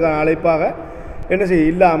பேரம்பேசுறதுக்கான அழைப்பாக என்ன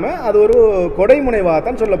செய்ய இல்லாமல் அது ஒரு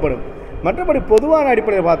கொடைமுனைவாகத்தான் சொல்லப்படும். மற்றபடி பொதுவான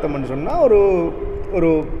அடிப்படையில் பார்த்தோம்னு சொன்னால் ஒரு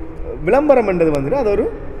விளம்பரம் என்றது வந்துட்டு அது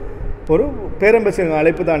ஒரு பேரம்பேசுகிற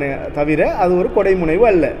அழைப்பு தானே தவிர அது ஒரு கொடைமுனைவு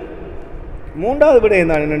அல்ல. 3வது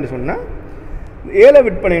விடயம் தான் என்னென்னு சொன்னால் ஏல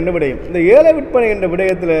விற்பனை என்ற விடயம். இந்த ஏல விற்பனை என்ற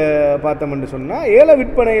விடயத்தில் பார்த்தோம்னு சொன்னால் ஏல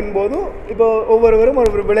விற்பனையின் போது இப்போ ஒவ்வொருவரும்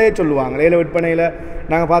ஒரு விலையை சொல்லுவாங்க. ஏல விற்பனையில்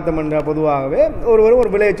நாங்கள் பார்த்தோம்னா பொதுவாகவே ஒருவரும்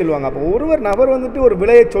ஒரு விலையை சொல்லுவாங்க. அப்போ ஒருவர் நபர் வந்துட்டு ஒரு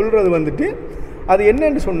விலையை சொல்கிறது வந்துட்டு அது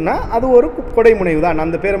என்னென்னு சொன்னால் அது ஒரு கொடைமுனைவு தான்.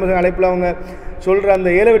 அந்த பேரம்பேசுகிற அழைப்பில் அவங்க சொல்கிற அந்த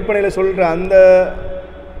ஏல விற்பனையில் சொல்கிற அந்த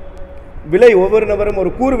விலை ஒவ்வொரு நபரும்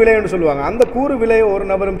ஒரு கூறு விலை என்று சொல்லுவாங்க. அந்த கூறு விலையை ஒரு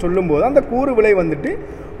நபரும் சொல்லும்போது அந்த கூறு விலை வந்துட்டு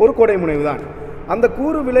ஒரு கொடைமுனைவு தான். அந்த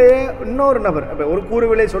கூறு விலையை இன்னொரு நபர் அப்போ ஒரு கூறு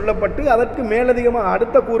விலை சொல்லப்பட்டு அதற்கு மேலதிகமாக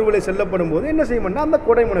அடுத்த கூறு விலை செல்லப்படும் போது என்ன செய்யணும்னா அந்த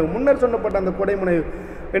கொடைமுனைவு முன்னர் சொல்லப்பட்ட அந்த கொடைமுனைவு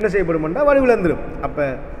என்ன செய்யப்படும்னா வடிவிழந்துடும். அப்போ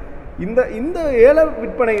இந்த ஏல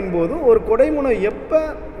விற்பனையின் போது ஒரு கொடைமுனை எப்போ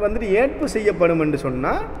வந்துட்டு ஏற்பு செய்யப்படும் என்று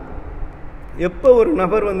சொன்னால் எப்போ ஒரு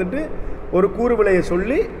நபர் வந்துட்டு ஒரு கூறு விலையை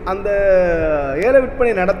சொல்லி அந்த ஏல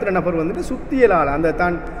விற்பனை நடத்துகிற நபர் வந்துட்டு சுத்தியலால்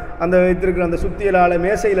அந்த வைத்திருக்கிற அந்த சுத்தியலால்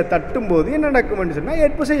மேசையில் தட்டும்போது என்ன நடக்கும்னு சொன்னால்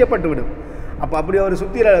ஏற்பு செய்யப்பட்டுவிடும். அப்போ அப்படி ஒரு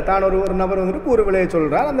சுத்தியலால் தான் ஒரு நபர் வந்துட்டு கூறு விலையை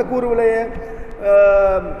சொல்கிறார். அந்த கூறு விலையை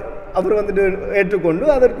அவர் வந்துட்டு ஏற்றுக்கொண்டு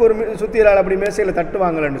அதற்கு ஒரு சுத்தியலால் அப்படி மேசையில்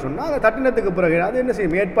தட்டுவாங்கன்னு சொன்னால் அந்த தட்டினத்துக்கு பிறகு அது என்ன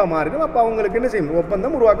செய்யும் ஏற்பா மாறிடும். அப்போ அவங்களுக்கு என்ன செய்யும்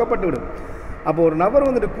ஒப்பந்தம் உருவாக்கப்பட்டுவிடும். அப்போ ஒரு நபர்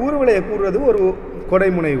வந்துட்டு கூறு விலையை கூறுறது ஒரு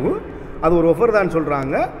கொடைமுனைவு அது ஒரு ஒஃபர் தான்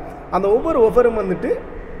சொல்கிறாங்க. அந்த ஒவ்வொரு ஒஃபரும் வந்துட்டு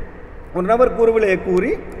ஒரு நபர் கூறுவிலையை கூறி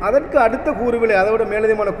அதற்கு அடுத்த கூறுவிலை அதை விட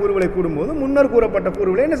மேலதிகமான கூறுவிலை கூடும்போது முன்னர் கூறப்பட்ட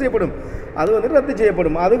கூறுவிலை என்ன செய்யப்படும் அது வந்துட்டு ரத்து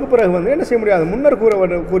செய்யப்படும். அதுக்கு பிறகு வந்து என்ன செய்ய முடியாது முன்னர்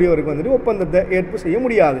கூறியவருக்கு வந்துட்டு ஒப்பந்தத்தை ஏற்பு செய்ய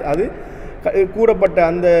முடியாது. அது கூறப்பட்ட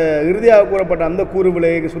அந்த இறுதியாக கூறப்பட்ட அந்த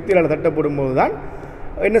கூறுவிலை சுத்தியலால் தட்டப்படும் போது தான்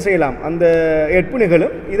என்ன செய்யலாம் அந்த ஏற்பு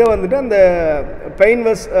நிகழும். இதை வந்துட்டு அந்த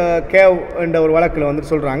பெயின்வஸ் கேவ் என்ற ஒரு வழக்கில்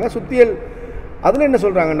வந்துட்டு சொல்கிறாங்க. சுத்தியல் அதில் என்ன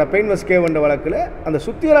சொல்கிறாங்கன்னா பெயின்வஸ் கேவ் என்ற வழக்கில் அந்த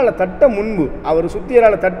சுத்தியலால் தட்ட முன்பு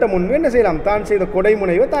என்ன செய்யலாம் தான் செய்த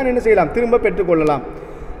கொடைமுனைவை தான் என்ன செய்யலாம் திரும்ப பெற்றுக்கொள்ளலாம்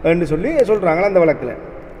என்று சொல்லி சொல்கிறாங்களா அந்த வழக்கில்.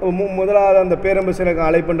 முதலாவது அந்த பேரம்பேசுகிற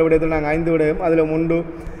அழைப்புன்ற விடயத்தில் நாங்கள் 5 விடயம் அதில் 1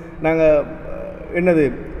 நாங்கள் என்னது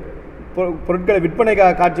பொருட்களை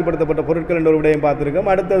விற்பனைக்காக காட்சிப்படுத்தப்பட்ட பொருட்கள் என்ற ஒரு விடயம் பார்த்துருக்கோம்.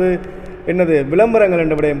 அடுத்தது என்னது விளம்பரங்கள்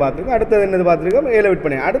என்ற விடயம் பார்த்துருக்கோம். அடுத்தது என்னது பார்த்துருக்கோம் ஏல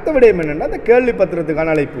விற்பனை. அடுத்த விடயம் என்னென்னா அந்த கேள்வி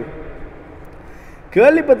பத்திரத்துக்கான அழைப்பு.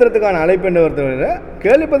 கேள்வி பத்திரத்துக்கான அழைப்பு என்ற ஒருத்தவரை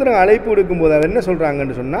கேள்வி பத்திரம் அழைப்பு எடுக்கும்போது அது என்ன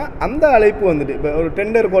சொல்கிறாங்கன்னு சொன்னால் அந்த அழைப்பு வந்துட்டு இப்போ ஒரு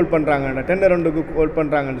டெண்டர் கால் பண்ணுறாங்க டெண்டர் ஒன்றுக்கு கால்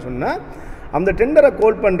பண்ணுறாங்கன்னு சொன்னால் அந்த டெண்டரை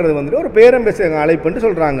கால் பண்ணுறது வந்துட்டு ஒரு பேரம்பேசுகிற அழைப்புன்னு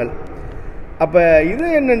சொல்கிறாங்க. அப்போ இது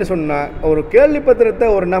என்னென்னு சொன்னால் ஒரு கேள்வி பத்திரத்தை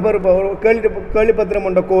ஒரு நபர் ஒரு கேள்வி பத்திரம்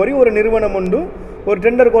ஒன்றை கோரி ஒரு நிறுவனம் ஒன்று ஒரு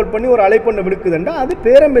டெண்டர் கால் பண்ணி ஒரு அழைப்பு ஒன்று விடுக்குதுன்னா அது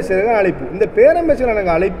பேரம்பேசுகிற அழைப்பு. இந்த பேரம்பேசுகிற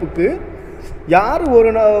அழைப்புக்கு யார் ஒரு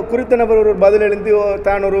குறித்த நபர் ஒரு பதில் எழுந்து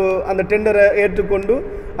தான் ஒரு அந்த டெண்டரை ஏற்றுக்கொண்டு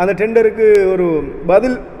அந்த டெண்டருக்கு ஒரு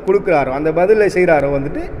பதில் கொடுக்குறாரோ அந்த பதிலை செய்கிறாரோ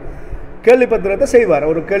வந்துட்டு கேள்வி பத்திரத்தை செய்வார்.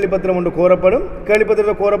 ஒரு கேள்வி பத்திரம் ஒன்று கோரப்படும். கேள்வி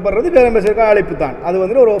பத்திரத்தை கோரப்படுறது பேரம்பேசுகிற அழைப்பு தான். அது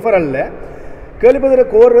வந்துட்டு ஒரு ஆஃபர் அல்ல.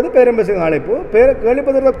 கேள்விப்பத்திரத்தை கோருறது பேரம்பேசுகிற அழைப்பு.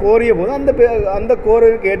 கேள்விப்பத்திரத்தை கோரிய போது அந்த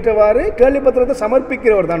கோருக்கு ஏற்றவாறு கேள்விப்பத்திரத்தை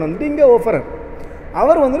சமர்ப்பிக்கிறவர் தான் வந்துட்டு இங்கே ஆஃபரர்.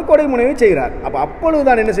 அவர் வந்துட்டு கொடைமுனைவை செய்கிறார். அப்பொழுது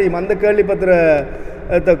தான் என்ன செய்யும் அந்த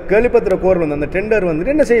கேள்விப்பத்திர கோர் வந்து அந்த டெண்டர்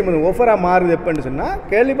வந்துட்டு என்ன செய்யும் ஆஃபராக மாறுது எப்போன்னு சொன்னால்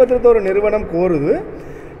கேள்விப்பத்திரத்தை ஒரு நிறுவனம் கோருது.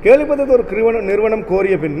 கேள்விப்பத்திரத்தை ஒரு நிறுவனம்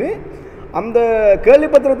கோரிய பின்னு அந்த கேள்வி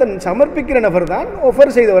பத்திரத்தை சமர்ப்பிக்கிற நபர் தான்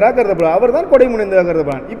ஒஃபர் செய்தவராக கருதப்படுவார், அவர் தான் கொடை முனைந்ததாக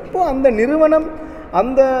கருதப்படுவார். இப்போ அந்த நிறுவனம்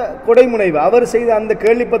அந்த கொடை முனைவு அவர் செய்த அந்த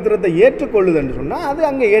கேள்வி பத்திரத்தை ஏற்றுக்கொள்ளுது என்று சொன்னால் அது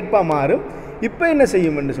அங்கே ஏற்பா மாறும். இப்போ என்ன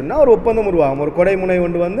செய்யும் என்று சொன்னால் ஒரு ஒப்பந்தம் உருவாகும். ஒரு கொடை முனை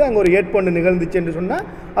கொண்டு வந்து அங்கே ஒரு ஏற்பொண்டு நிகழ்ந்துச்சு என்று சொன்னால்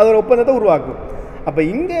அது ஒரு ஒப்பந்தத்தை உருவாக்கும். அப்போ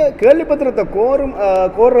இங்கே கேள்வி பத்திரத்தை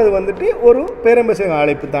கோர்றது வந்துட்டு ஒரு பேரம்பேசுக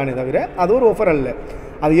அழைப்பு தானே தவிர அது ஒரு ஒஃபர் அல்ல.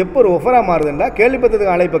 அது எப்போ ஒரு ஒஃபராக மாறுதுன்னா கேள்வி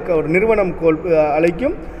பத்திரத்துக்கு அழைப்பு ஒரு நிறுவனம்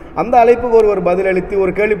அழைக்கும், அந்த அழைப்புக்கு ஒரு பதிலளித்து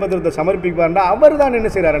ஒரு கேள்வி பத்திரத்தை சமர்ப்பிப்பார்னா அவர் தான் என்ன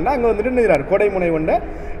செய்கிறாருன்னா அங்கே வந்துட்டு என்ன செய்கிறார், கொடை முனை கொண்ட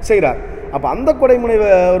செய்கிறார். அப்போ அந்த கொடை முனைவை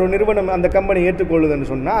ஒரு நிறுவனம் அந்த கம்பெனி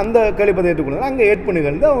ஏற்றுக்கொள்ளுதுன்னு சொன்னால் அந்த கேள்வி பத்திரம் ஏற்றுக்கொள்ளுது அங்கே ஏற்பு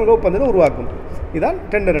நிகழ்ந்து அவங்க ஒப்பந்தத்தை உருவாக்கும். இதுதான்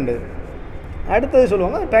டெண்டர். அடுத்தது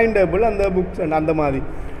சொல்லுவாங்க டைம் டேபிள், அந்த புக்ஸ் அந்த மாதிரி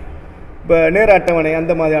இப்போ நேர அட்டவணை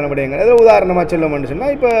அந்த மாதிரியான விடயங்கள். ஏதோ உதாரணமாக சொல்லணும்னு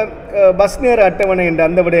சொன்னால் இப்போ பஸ் நேர அட்டவணை என்ற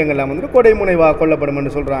அந்த விடயங்கள்லாம் வந்துட்டு கொடை முனைவாக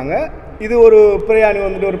கொள்ளப்படும்னு சொல்கிறாங்க. இது ஒரு பிரயாணி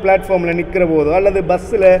வந்துட்டு ஒரு பிளாட்ஃபார்மில் நிற்கிற போதோ அல்லது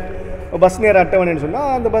பஸ் நேர அட்டவணைன்னு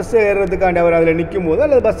சொன்னால் அந்த பஸ் ஏறுறதுக்காண்டி அவர் அதில் நிற்கும் போது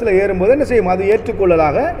அல்லது பஸ்ஸில் ஏறும்போது என்ன செய்யும், அது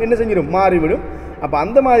ஏற்றுக்கொள்ளலாக என்ன செஞ்சிடும், மாறிவிடும். அப்போ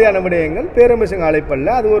அந்த மாதிரியான விடயங்கள் பேரம்பேசுங்க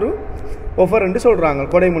அழைப்பல்ல, அது ஒரு ஒஃபர் என்று சொல்கிறாங்க,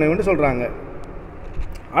 கொடை முனைவுன்னு சொல்கிறாங்க.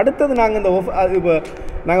 அடுத்தது நாங்கள் இந்த இப்போ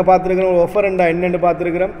நாங்கள் பார்த்துருக்கிறோம் ஒரு ஒஃபர் என்னென்னு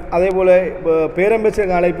பார்த்துருக்குறோம். அதே போல் இப்போ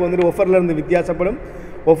பேரம்பேசுங்க அழைப்பு வந்துட்டு ஒஃபர்லேருந்து வித்தியாசப்படும்.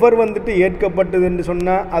 ஒஃபர் வந்துட்டு ஏற்கப்பட்டதுன்னு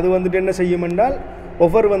சொன்னால் அது வந்துட்டு என்ன செய்யும் என்றால்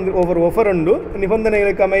ஒஃபர் உண்டு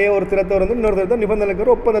நிபந்தனைகளுக்கு அமைய ஒரு திறத்தவர் வந்து இன்னொரு திறத்தவர் நிபந்தனைக்கு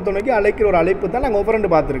ஒரு ஒப்பந்தத்தை நோக்கி அழைக்கிற ஒரு அழைப்பு தான் நாங்கள்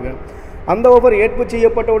ஒஃபர் பார்த்துருக்கோம். அந்த ஒஃபர் ஏற்பு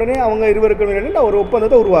செய்யப்பட்ட உடனே அவங்க இருவருக்கு ஒரு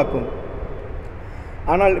ஒப்பந்தத்தை உருவாக்கும்.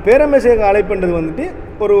 ஆனால் பேரம்பேசுக அழைப்புன்றது வந்துட்டு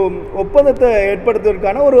ஒரு ஒப்பந்தத்தை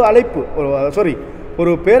ஏற்படுத்துவதற்கான ஒரு அழைப்பு,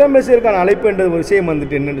 ஒரு பேரம்பேசுவதற்கான அழைப்புன்றது ஒரு விஷயம்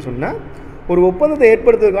வந்துட்டு என்னென்னு சொன்னால் ஒரு ஒப்பந்தத்தை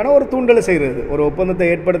ஏற்படுத்துவதற்கான ஒரு தூண்டலை செய்கிறது. ஒரு ஒப்பந்தத்தை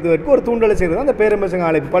ஏற்படுத்துவதற்கு ஒரு தூண்டலை செய்கிறது அந்த பேரம்பேசுங்க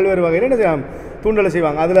அழைப்பு. பல்வேறு வகையில் என்ன செய்வாங்க, தூண்டலை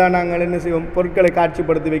செய்வாங்க. அதில் நாங்கள் என்ன செய்வோம், பொருட்களை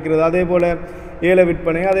காட்சிப்படுத்தி வைக்கிறது, அதே போல் ஏல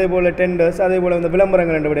விற்பனை, அதே போல் டெண்டர்ஸ், அதே போல் இந்த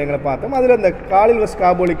விளம்பரங்கள் என்ற விடயங்களை பார்த்தோம். அதில் அந்த காலில்வஸ்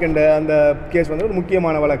காபோலிக் என்ற அந்த கேஸ் வந்து ஒரு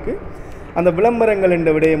முக்கியமான வழக்கு. அந்த விளம்பரங்கள்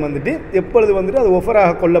என்ற விடயம் வந்துட்டு எப்பொழுது வந்துட்டு அது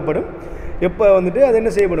ஒஃபராக கொள்ளப்படும், எப்போ வந்துட்டு அது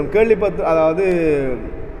என்ன செய்யப்படும், அதாவது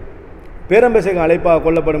பேரம்பேசுக அழைப்பாக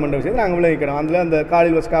கொள்ளப்படும் என்ற விஷயத்தை நாங்கள் விளங்கிக்கிறோம். அதில் அந்த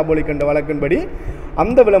காலில்வஸ் காபோலிக் என்ற வழக்கின்படி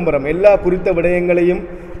அந்த விளம்பரம் எல்லா குறித்த விடயங்களையும்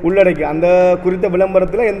உள்ளடக்கி அந்த குறித்த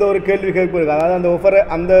விளம்பரத்தில் எந்த ஒரு கேள்வி கேட்பு இருக்குது. அதாவது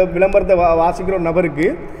அந்த விளம்பரத்தை வாசிக்கிற ஒரு நபருக்கு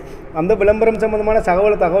அந்த விளம்பரம் சம்பந்தமான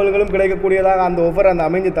தகவல்களும் கிடைக்கக்கூடியதாக அந்த ஒஃபர் அந்த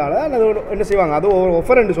அமைஞ்சத்தால் அது என்ன செய்வாங்க, அது ஒரு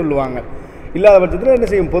ஒஃபர் என்று சொல்லுவாங்க. இல்லாத பட்சத்தில் என்ன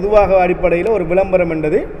செய்யும், பொதுவாக அடிப்படையில் ஒரு விளம்பரம்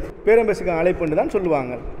என்றது பேரம்பேசுக அழைப்பு என்று தான்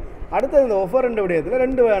சொல்லுவாங்க. அடுத்தது இந்த ஒஃபர் என்ற விடயத்தில்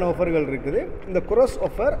 2 வகையான ஒஃபர்கள் இருக்குது. இந்த குரோஸ்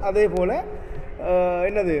ஒஃபர், அதே போல்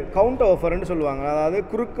என்னது கவுண்டர் ஒஃபர்ன்னு சொல்லுவாங்க. அதாவது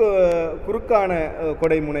குறுக்கான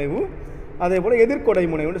கொடை முனைவு, அதே போல் எதிர்கொடை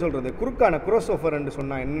முனைவுன்னு சொல்கிறது. குரோஸ் ஒஃபர் என்று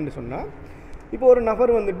சொன்னால் என்னென்னு சொன்னால் இப்போ ஒரு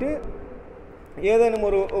நபர் வந்துட்டு ஏதேனும்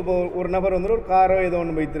ஒரு நபர் வந்துட்டு ஒரு காரை ஏதோ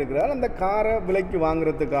ஒன்று வைத்திருக்கிறார். அந்த காரை விலைக்கு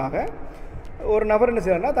வாங்குறதுக்காக ஒரு நபர் என்ன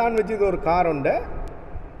செய்யறாருன்னா தான் வச்சு ஒரு கார் உண்டை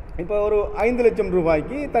இப்போ ஒரு 5 லட்சம்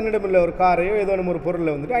ரூபாய்க்கு தன்னிடமில்ல ஒரு காரையோ ஏதோ ஒரு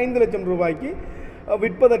பொருளை வந்துட்டு 5 லட்சம் ரூபாய்க்கு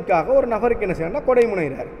விற்பதற்காக ஒரு நபருக்கு என்ன செய்யறாருன்னா கொடை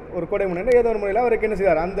முனைகிறார். ஒரு கொடை முனையில் ஏதோ ஒரு முறையில் அவருக்கு என்ன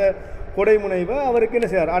செய்கிறார், அந்த கொடை முனைவை அவருக்கு என்ன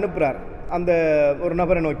செய்கிறார், அனுப்புகிறார் அந்த ஒரு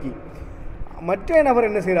நபரை நோக்கி. மற்ற நபர்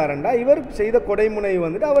என்ன செய்கிறாருண்டா இவர் செய்த கொடை முனைவு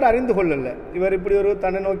வந்துட்டு அவர் அறிந்து கொள்ளலை. இவர் இப்படி ஒரு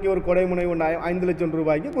தன்னை நோக்கி ஒரு கொடை முனைவு 5 லட்சம்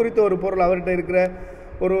ரூபாய்க்கு குறித்த ஒரு பொருள் அவர்கிட்ட இருக்கிற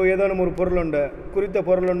ஒரு ஏதோ ஒரு பொருள் உண்டு, குறித்த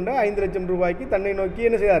பொருள் உண்டு 5 லட்சம் ரூபாய்க்கு தன்னை நோக்கி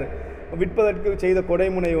என்ன செய்கிறார், விற்பதற்கு செய்த கொடை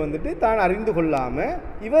முனைவு வந்துட்டு தான் அறிந்து கொள்ளாமல்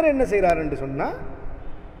இவர் என்ன செய்கிறாருன்னு சொன்னால்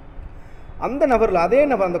அந்த நபரில் அதே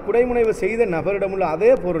நபர் அந்த குடைமுனைவு செய்த நபரிடமுள்ள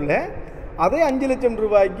அதே பொருளை அதே 5 லட்சம்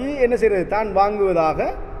ரூபாய்க்கு என்ன செய்கிறது, தான் வாங்குவதாக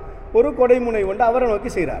ஒரு கொடைமுனை கொண்டு அவரை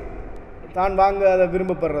நோக்கி செய்கிறார். தான் வாங்க அதை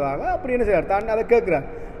விரும்பப்படுறதாக அப்படி என்ன செய்கிறார், தான் அதை கேட்குறார்.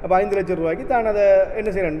 அப்போ 5 லட்சம் ரூபாய்க்கு தான் அதை என்ன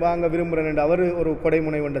செய்கிறேன் வாங்க விரும்புகிறேன் என்று அவர் ஒரு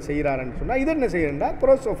கொடைமுனை கொண்ட செய்கிறாருன்னு சொன்னால் இது என்ன செய்யறேன்டா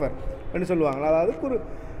க்ரோஸ் ஆஃபர் என்று சொல்லுவாங்க. அதாவது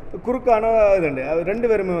குறுக்கான இதுண்டு. அது 2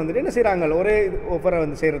 பேருமே வந்துட்டு என்ன செய்கிறாங்க ஒரே ஒஃபரை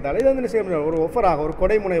வந்து செய்கிறதால இது வந்து என்ன செய்ய முடியாது, ஒரு ஒஃபராக ஒரு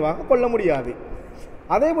கொடைமுனைவாக கொள்ள முடியாது.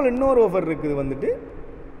 அதே போல் இன்னொரு ஆஃபர் இருக்குது வந்துட்டு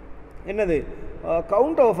என்னது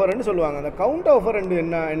கவுண்டர் ஆஃபர்ன்னு சொல்லுவாங்க. அந்த கவுண்டர் ஆஃபர்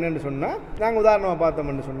என்னென்னு சொன்னால் நாங்கள் உதாரணமாக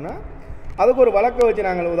பார்த்தோம்னு சொன்னால் அதுக்கு ஒரு வழக்கை வச்சு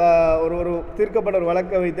நாங்கள் ஒரு தீர்க்கப்பட்ட ஒரு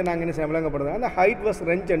வழக்கை வைத்து நாங்கள் என்ன செய்ய விளங்கப்படுறோம். அந்த ஹைட் வஸ்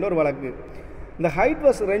ரெஞ்ச் என்ற ஒரு வழக்கு. இந்த ஹைட்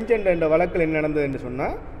வஸ் ரெஞ்ச் என்ற வழக்கில் என்ன நடந்ததுன்னு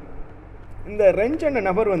சொன்னால் இந்த ரெஞ்ச் என்ற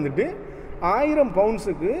நபர் வந்துட்டு 1000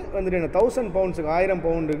 பவுண்ட்ஸுக்கு வந்துட்டு என்ன 1000 பவுண்ட்ஸுக்கு 1000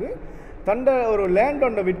 பவுண்டுக்கு தண்டை ஒரு லேண்ட்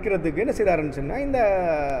ஒன்றை விற்கிறதுக்கு என்ன செய்கிறாருன்னு சொன்னால்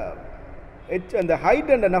அந்த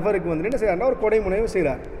ஹைட் என்ற நபருக்கு வந்துட்டு என்ன செய்கிறாருன்னா ஒரு கொடைமுனைவு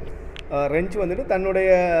செய்கிறார். ரெஞ்ச் வந்துட்டு தன்னுடைய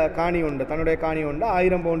காணி உண்டு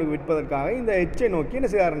 1000 பவுண்டுக்கு விற்பதற்காக இந்த எச்சை நோக்கி என்ன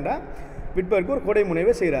செய்கிறாருன்னா விற்பதற்கு ஒரு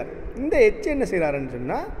கொடைமுனைவை செய்கிறார். இந்த எச்சை என்ன செய்கிறாருன்னு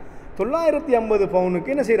சொன்னால் 950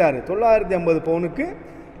 பவுனுக்கு என்ன செய்கிறாரு, 950 பவுனுக்கு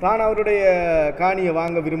தான் அவருடைய காணியை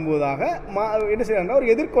வாங்க விரும்புவதாக என்ன செய்கிறாருன்னா ஒரு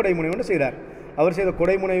எதிர்கொடை முனை ஒன்று செய்கிறார். அவர் செய்த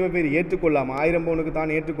கொடைமுனைவை பேர் ஏற்றுக்கொள்ளாமல் 1000 பவுனுக்கு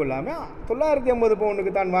தான் ஏற்றுக்கொள்ளாமல் 950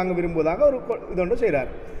 பவுனுக்கு தான் வாங்க விரும்புவதாக ஒரு இதொன்று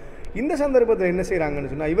செய்கிறார். இந்த சந்தர்ப்பத்தில் என்ன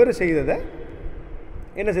செய்கிறாங்கன்னு சொன்னால் இவர் செய்ததை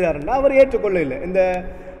என்ன செய்கிறாருன்னா அவர் ஏற்றுக்கொள்ள இல்லை. இந்த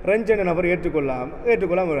ரஞ்சன் நபர்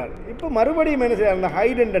ஏற்றுக்கொள்ளாமல் வர்றார். இப்போ மறுபடியும் என்ன செய்கிறார், அந்த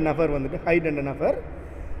ஹைட் என்ற நபர்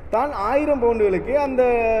தான் 1000 பவுண்டுகளுக்கு அந்த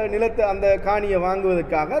நிலத்தை அந்த காணியை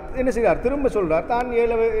வாங்குவதற்காக என்ன செய்கிறார், திரும்ப சொல்கிறார். தான்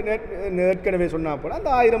ஏற்கனவே சொன்னா போல அந்த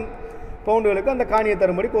 1000 பவுண்டுகளுக்கு அந்த காணியை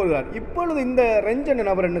தரும்படி கோருகிறார். இப்பொழுது இந்த ரஞ்சன்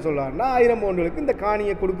நபர் என்ன சொல்கிறார்னா 1000 பவுண்டுகளுக்கு இந்த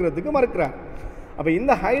காணியை கொடுக்கறதுக்கு மறுக்கிறார். அப்போ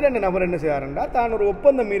இந்த ஹைட் நபர் என்ன செய்கிறாருன்னா தான் ஒரு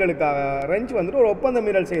ஒப்பந்த மீறலுக்காக ரஞ்ச் வந்துட்டு ஒரு ஒப்பந்த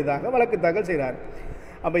மீறல் செய்ததாக வழக்கு தாக்கல் செய்கிறார்.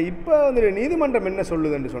 அப்போ இப்போ வந்துட்டு நீதிமன்றம் என்ன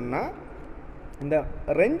சொல்லுதுன்னு சொன்னால் இந்த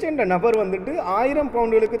ரெஞ்ச் என்ற நபர் வந்துட்டு 1000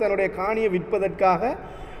 பவுண்டுகளுக்கு தன்னுடைய காணியை விற்பதற்காக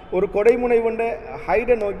ஒரு கொடைமுனை கொண்ட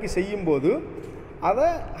ஹைடை நோக்கி செய்யும்போது அதை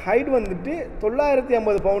ஹைட் வந்துட்டு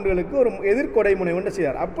 950 பவுண்டுகளுக்கு ஒரு எதிர்கொடைமுனை கொண்டு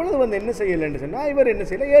செய்கிறார். அப்பொழுது வந்து என்ன செய்யலைன்னு சொன்னால் இவர் என்ன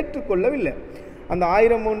செய்யலை, ஏற்றுக்கொள்ளவில்லை. அந்த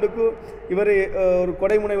 1000 பவுண்டுக்கு இவர் ஒரு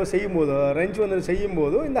கொடைமுனைவை செய்யும்போது ரெஞ்ச் வந்து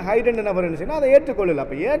செய்யும்போது இந்த ஹைட் என்ற நபர் என்ன செய்யணும், அதை ஏற்றுக்கொள்ளலை.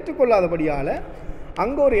 அப்போ ஏற்றுக்கொள்ளாதபடியால்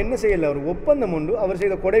அங்கே ஒரு என்ன செய்யலை, ஒரு ஒப்பந்தம் உண்டு. அவர்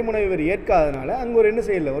செய்த கொடைமுனை இவர் ஏற்காதனால அங்கே ஒரு என்ன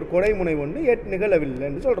செய்யலை, ஒரு கொடைமுனை ஒன்று நிகழவில்லை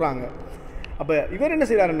என்று சொல்கிறாங்க. அப்போ இவர் என்ன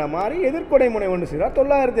செய்கிறாருன்னா மாறி எதிர்கொடைமுனை ஒன்று செய்கிறார்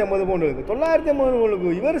 950 பவுண்டுகளுக்கு. 950 பவுண்டுகளுக்கு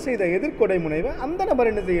இவர் செய்த எதிர்கொடைமுனைவை அந்த நபர்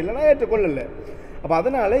என்ன செய்யலைன்னா ஏற்றுக்கொள்ளலை. அப்போ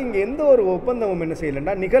அதனால் இங்கே எந்த ஒரு ஒப்பந்தமும் என்ன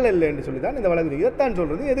செய்யலைன்னா நிகழலை என்று சொல்லி தான் இந்த வழக்கு. இதைத்தான்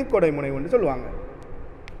சொல்கிறது எதிர்கொடைமுனை ஒன்று சொல்லுவாங்க.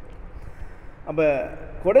 அப்போ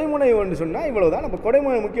கொடைமுனை ஒன்று சொன்னால் இவ்வளோ தான். நம்ம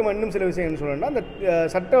கொடைமுனை முக்கியமாக இன்னும் சில விஷயம் என்ன சொல்லணும்னா அந்த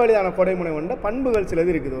சட்ட வழிதான கொடைமுனை ஒன்ற பண்புகள்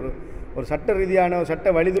சிலது இருக்குது. ஒரு சட்ட ரீதியான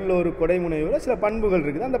சட்ட வலிதுள்ள ஒரு கொடைமுனையில் சில பண்புகள்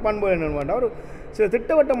இருக்குது. அந்த பண்புகள் என்ன வேண்டாம், ஒரு சில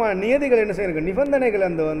திட்டவட்டமான நியதிகள் என்ன செய்யறது, நிபந்தனைகள்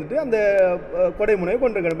அந்த வந்துட்டு அந்த கொடைமுனைவை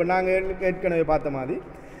கொண்டிருக்கணும். இப்போ நாங்கள் ஏற்கனவே பார்த்த மாதிரி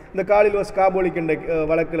இந்த காலில்வாஸ் காபோலிக் என்ற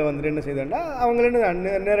வழக்கில் வந்துட்டு என்ன செய்தோம்னா அவங்க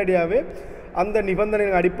என்ன நேரடியாகவே அந்த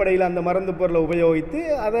நிபந்தனைகள் அடிப்படையில் அந்த மருந்து பொருளை உபயோகித்து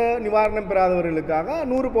அதை நிவாரணம் பெறாதவர்களுக்காக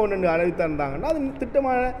 100 பவுண்டு அளவு தந்தாங்கன்னா அது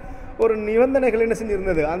திட்டமான ஒரு நிபந்தனைகள் என்ன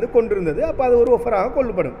செஞ்சிருந்தது, அது கொண்டிருந்தது. அப்போ அது ஒரு ஒஃபராக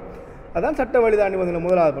கொள்ளப்படும். அதான் சட்ட வழிதான் நிபந்தனை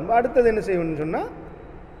முதலாவது பண்பு. அடுத்தது என்ன செய்யணும்னு சொன்னால்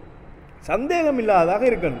சந்தேகம் இல்லாததாக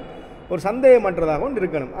இருக்கணும், ஒரு சந்தேகமற்றதாக ஒன்று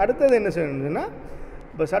இருக்கணும். அடுத்தது என்ன செய்யணும்னு சொன்னால்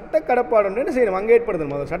இப்போ சட்ட கடப்பாடு என்ன செய்யணும், அங்கே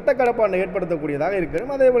ஏற்படுத்தணும். அது சட்ட கடப்பாடு ஏற்படுத்தக்கூடியதாக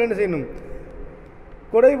இருக்கணும். அதே போல் என்ன செய்யணும்,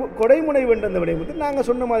 கொடைமுனை வென்ற விடயம் நாங்கள்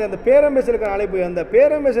சொன்ன மாதிரி அந்த பேரம்பேசலுக்கான அழைப்பு, அந்த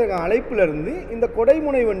பேரம்பேசலுக்கான அழைப்பிலிருந்து இந்த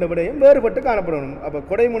கொடைமுனை வென்ற விடயம் வேறுபட்டு காணப்படணும். அப்போ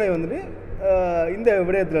கொடைமுனை வந்துட்டு இந்த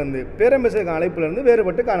விடயத்திலிருந்து பேரம்பேசலுக்கான அழைப்பிலிருந்து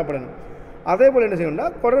வேறுபட்டு காணப்படணும். அதே போல் என்ன செய்யணும்னா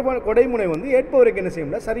கொடைமுனை வந்து ஏற்பவருக்கு என்ன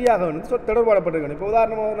செய்யணும்னா சரியாக வந்து தொடர்பாடப்பட்டிருக்கணும். இப்போ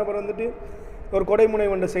உதாரணமாக நபர் வந்துட்டு ஒரு கொடைமுனை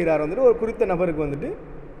ஒன்றை செய்கிறார், வந்துட்டு ஒரு குறித்த நபருக்கு வந்துட்டு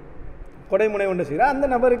கொடைமுனை ஒன்றை செய்கிறார். அந்த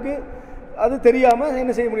நபருக்கு அது தெரியாமல்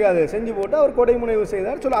என்ன செய்ய முடியாது, செஞ்சு போட்டு அவர் கொடைமுனைவு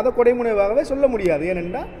செய்தார் அதை கொடைமுனைவாகவே சொல்ல முடியாது.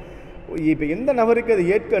 ஏனென்றால் இப்போ எந்த நபருக்கு அது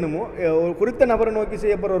ஏற்கணுமோ ஒரு குறித்த நபரை நோக்கி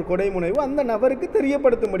செய்யப்படுற ஒரு கொடைமுனைவு அந்த நபருக்கு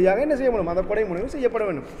தெரியப்படுத்தும்படியாக என்ன செய்ய முடியும், அந்த கொடைமுனைவு செய்யப்பட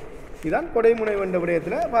வேண்டும். இதுதான் கொடைமுனைவு என்ற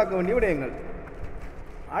விடயத்தில் பார்க்க வேண்டிய விடயங்கள்.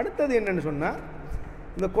 அடுத்தது என்னென்னு சொன்னால்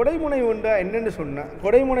இந்த கொடைமுனைவு என்னென்னு சொன்னால்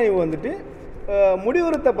கொடைமுனைவு வந்துட்டு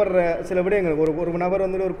முடிவுறுத்தப்படுற சில விடயங்கள். ஒரு நபர்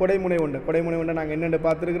வந்துட்டு ஒரு கொடைமுனை உண்டை நாங்கள் என்னென்னு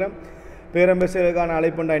பார்த்துருக்குறோம். பேரம்பேசுக்கான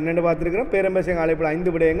அழைப்புண்டா என்னென்னு பார்த்துருக்குறோம். பேரம்பேசுக்கு அழைப்பு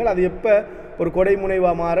 5 விடயங்கள். அது எப்போ ஒரு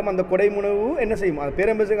கொடைமுனைவாக மாறும், அந்த கொடைமுனைவு என்ன செய்யும், அது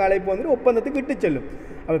பேரம்பேசுக்கு அழைப்பு வந்துட்டு ஒப்பந்தத்துக்கு விட்டு செல்லும்.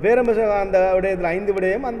 அப்போ பேரம்பேசு அந்த விடயத்தில் 5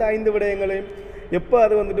 விடயம், அந்த 5 விடயங்களையும் எப்போ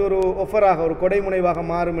அது வந்துட்டு ஒரு ஒஃபராக ஒரு கொடைமுனைவாக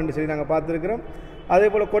மாறும் என்று சொல்லி நாங்கள் பார்த்துருக்குறோம். அதே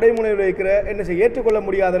போல் கொடைமுனைவு வைக்கிற என்ன செய்ய ஏற்றுக்கொள்ள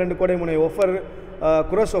முடியாத 2 கொடைமுனை ஒஃபர்,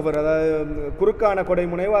 குரஸ் ஒஃபர் அதாவது குறுக்கான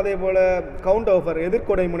கொடைமுனைவு, அதே போல் கவுண்ட் ஒஃபர்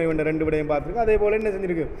எதிர்கொடைமுனைவு என்ற 2 விடயம் பார்த்துருக்கோம். அதே போல் என்ன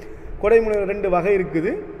செஞ்சுருக்கு, கொடைமுனைவு 2 வகை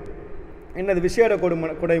இருக்குது. என்னது விசேட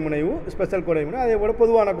கொடைமுனைவு, ஸ்பெஷல் கொடைமுனைவு, அதே போல்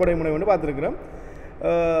பொதுவான கொடைமுனைவுன்னு பார்த்துருக்குறோம்.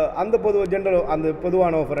 அந்த அந்த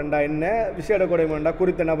பொதுவான ஆஃபர் என்ன, விசேட கொடைமுனைண்டா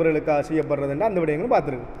குறித்த நபர்களுக்காக செய்யப்படுறதுண்டா அந்த விடயங்களும்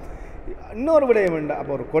பார்த்துருக்கோம். இன்னொரு விடயம் வேண்டா,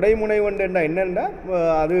 அப்போ ஒரு கொடைமுனைவு என்னென்னா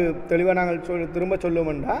அது தெளிவாக நாங்கள் திரும்ப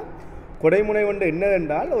சொல்லுவோம்டா, கொடைமுனை ஒன்று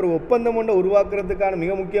என்னதென்றால் ஒரு ஒப்பந்தம் ஒன்றை உருவாக்குறதுக்கான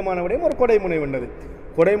மிக முக்கியமான விடயம் ஒரு கொடைமுனை ஒன்றது.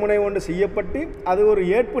 கொடைமுனை ஒன்று செய்யப்பட்டு அது ஒரு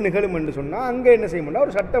ஏற்பு நிகழும் என்று சொன்னால் அங்கே என்ன செய்யணும்னா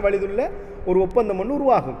ஒரு சட்ட வழிதுள்ள ஒரு ஒப்பந்தம் ஒன்று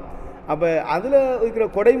உருவாகும். அப்போ அதில் இருக்கிற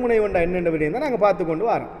கொடைமுனை ஒன்றா என்னென்ன விடயம் தான் நாங்கள் பார்த்து கொண்டு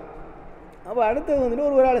வரோம். அப்போ அடுத்தது வந்துட்டு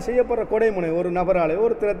ஒரு ஆள் செய்யப்படுற கொடைமுனை, ஒரு நபராலேயோ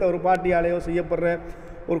ஒரு திறத்த ஒரு பாட்டியாலேயோ செய்யப்படுற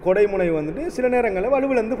ஒரு கொடைமுனை வந்துட்டு சில நேரங்களில்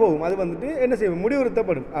வலுவிழந்து போகும். அது வந்துட்டு என்ன செய்யும்,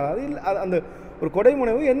 முடிவுறுத்தப்படும். அதாவது அந்த ஒரு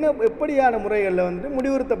கொடைமுனைவு எப்படியான முறைகளில் வந்துட்டு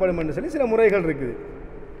முடிவுறுத்தப்படும் என்று சொல்லி சில முறைகள் இருக்குது.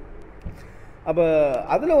 அப்போ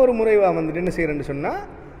அதில் ஒரு முறைவாக வந்துட்டு என்ன செய்கிறேன்னு சொன்னால்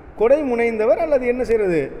கொடைமுனைந்தவர் அல்லது என்ன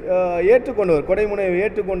செய்கிறது ஏற்றுக்கொண்டவர், கொடைமுனைவை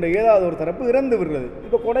ஏற்றுக்கொண்ட ஏதாவது ஒரு தரப்பு இறந்து விடுறது.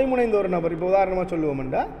 இப்போ கொடைமுனைந்த ஒரு நபர், இப்போ உதாரணமாக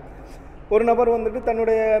சொல்லுவோம்டா ஒரு நபர் வந்துட்டு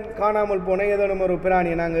தன்னுடைய காணாமல் போன ஏதோ ஒரு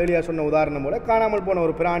பிராணியை, நாங்கள் ஏழியா சொன்ன உதாரணம் போல் காணாமல் போன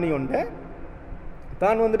ஒரு பிராணி ஒன்றை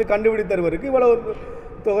தான் வந்துட்டு கண்டுபிடித்தருவருக்கு இவ்வளவு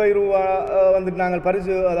தொகை ரூபா வந்துட்டு நாங்கள்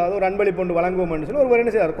பரிசு அதாவது ஒரு அன்பளிப்பு ஒன்று வழங்குவோம்னு சொல்லி ஒருவர்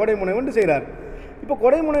என்ன செய்கிறார், கொடை முனைவு ஒன்று செய்கிறார். இப்போ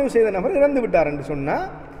கொடை முனைவு செய்த நபர் இறந்து விட்டார் என்று சொன்னால்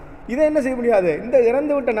இதை என்ன செய்ய முடியாது, இந்த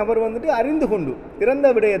இறந்து விட்ட நபர் வந்துட்டு அறிந்து கொண்டு இறந்த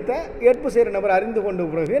விடயத்தை ஏற்பு செய்கிற நபர் அறிந்து கொண்டு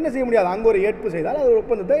பிறகு என்ன செய்ய முடியாது, அங்கே ஒரு ஏற்பு செய்தால் அது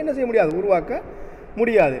ஒப்பந்தத்தை என்ன செய்ய முடியாது, உருவாக்க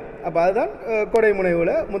முடியாது. அப்போ அதுதான் கொடை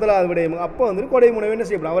முனைவில் முதலாவது விடயம். அப்போ வந்துட்டு கொடை முனைவு என்ன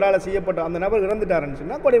செய்யப்படும், அவரால் செய்யப்பட்ட அந்த நபர் இறந்துட்டாருன்னு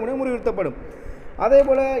சொன்னால் கொடை முனைவு முறிவுறுத்தப்படும். அதே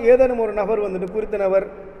போல் ஏதேனும் ஒரு நபர் வந்துட்டு குறித்த நபர்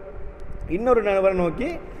இன்னொரு நபரை நோக்கி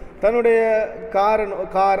தன்னுடைய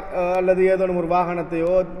கார் அல்லது ஏதேனும் ஒரு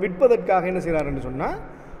வாகனத்தையோ விற்பதற்காக என்ன செய்கிறாருன்னு சொன்னால்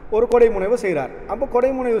ஒரு கொடை முனைவு செய்கிறார். அப்போ கொடை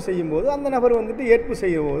முனைவு செய்யும்போது அந்த நபர் வந்துட்டு ஏற்பு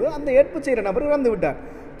செய்யும் போது அந்த ஏற்பு செய்கிற நபர் இறந்து விட்டார்.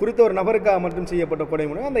 குறித்த ஒரு நபருக்காக மட்டும் செய்யப்பட்ட கொடை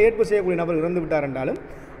முனைவு அந்த ஏற்பு செய்யக்கூடிய நபர் இறந்து விட்டார் என்றாலும்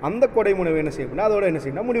அந்த கொடை முனைவு என்ன செய்யப்படும், அதோட என்ன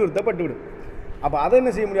செய்யணும், முடிவுறுத்தப்பட்டுவிடும். அப்போ அதை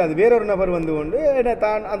என்ன செய்ய முடியாது, வேறொரு நபர் வந்து கொண்டு என்ன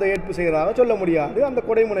தான் அந்த ஏற்பு செய்கிறதாக சொல்ல முடியாது. அந்த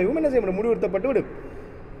கொடை முனைவும் என்ன செய்ய முடியும், முடிவுறுத்தப்பட்டு விடும்.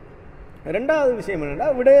 ரெண்டாவது விஷயம் என்னென்னா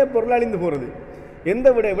விடய பொருள் அழிந்து போகிறது. எந்த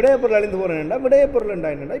விடய பொருள் அழிந்து போகிறேன்னா விடய பொருள்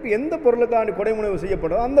என்னென்னா இப்போ எந்த பொருளுக்காண்டி கொடை முனைவு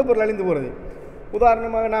செய்யப்படும் அந்த பொருள் அழிந்து போகிறது.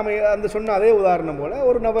 உதாரணமாக நாம் அந்த சொன்ன அதே உதாரணம் போல்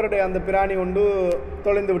ஒரு நபருடைய அந்த பிராணி ஒன்று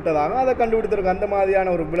தொலைந்து விட்டதாக அதை கண்டுபிடித்திருக்க அந்த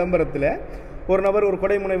மாதிரியான ஒரு விளம்பரத்தில் ஒரு நபர் ஒரு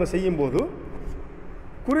கொடை முனைவை செய்யும்போது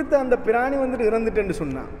குறித்த அந்த பிராணி வந்துட்டு இறந்துட்டுன்னு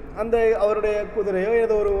சொன்னால் அந்த அவருடைய குதிரையோ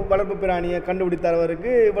ஏதோ ஒரு வளர்ப்பு பிராணியை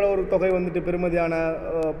கண்டுபிடித்தவருக்கு இவ்வளோ ஒரு தொகை வந்துட்டு பெருமதியான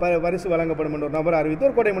பரிசு வழங்கப்படும் என்ற ஒரு நபர் அறிவித்து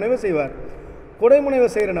ஒரு கொடை முனைவை செய்வார். கொடை முனைவை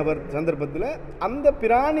செய்கிற நபர் சந்தர்ப்பத்தில் அந்த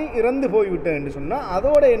பிராணி இறந்து போய்விட்டது என்று சொன்னால்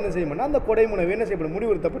அதோட என்ன செய்யணும்னா அந்த கொடை முனைவை என்ன செய்யப்படும்,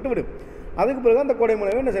 முடிவுறுத்தப்பட்டு விடும். அதுக்கு பிறகு அந்த கொடை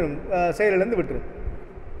முனைவை என்ன செய்யணும், செயலிழந்து விட்டுரும்.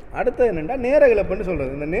 அடுத்தது என்னென்னா நேர இழப்புன்னு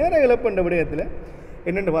சொல்கிறது. இந்த நேர இழப்புன்ற விடயத்தில்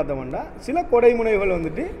என்னென்னு பார்த்தோம்னா சில கொடை முனைவுகள்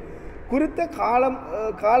வந்துட்டு குறித்த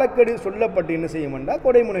காலக்கெடு சொல்லப்பட்டு என்ன செய்யும்னா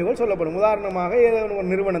கொடை முனைவுகள் சொல்லப்படும். உதாரணமாக ஏதோ ஒரு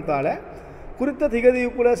நிறுவனத்தால் குறித்த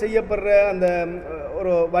திகதிக்குள்ளே செய்யப்படுற அந்த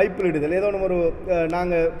ஒரு வாய்ப்பிடுதல் ஏதோ ஒரு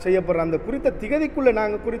நாங்கள் செய்யப்படுற அந்த குறித்த திகதிக்குள்ளே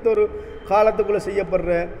நாங்கள் குறித்த ஒரு காலத்துக்குள்ளே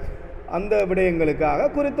செய்யப்படுற அந்த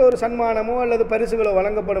விடயங்களுக்காக குறித்த ஒரு சன்மானமோ அல்லது பரிசுகளோ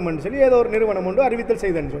வழங்கப்படும் என்று சொல்லி ஏதோ ஒரு நிறுவனம் ஒன்று அறிவித்தல்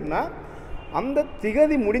செய்தேன்னு சொன்னால் அந்த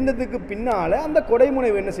திகதி முடிந்ததுக்கு பின்னால் அந்த கொடை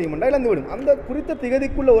முனைவு என்ன செய்யும்னா இழந்துவிடும். அந்த குறித்த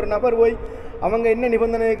திகதிக்குள்ளே ஒரு நபர் போய் அவங்க என்ன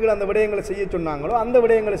நிபந்தனைகள் அந்த விடயங்களை செய்ய சொன்னாங்களோ அந்த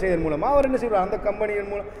விடயங்களை செய்வதன் மூலமாக அவர் என்ன செய்வார், அந்த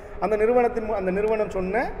கம்பெனியின் மூலம் அந்த நிறுவனம்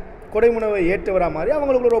சொன்ன கொடை முனைவை ஏற்றவராக மாதிரி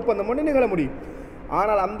அவங்களுக்கு ஒரு ஒப்பந்தம் பண்ணி நிகழ முடியும்.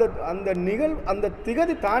 ஆனால் அந்த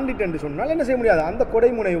திகதி தாண்டிட்டு என்று சொன்னால் என்ன செய்ய முடியாது, அந்த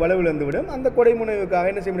கொடை முனைவு வலுவிழந்து விடும். அந்த கொடை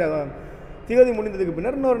முனைவுக்காக என்ன செய்ய முடியாது, திகதி முடிந்ததுக்கு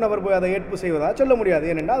பின்னர் இன்னொரு நபர் போய் அதை ஏற்பு செய்வதாக சொல்ல முடியாது.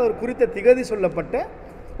 ஏனென்றால் அது ஒரு குறித்த திகதி சொல்லப்பட்ட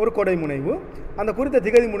ஒரு கொடை முனைவு. அந்த குறித்த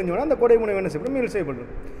திகதி முடிஞ்சோன்னா அந்த கொடை முனைவு என்ன செய்யப்படும், மீள் செய்யப்படும்.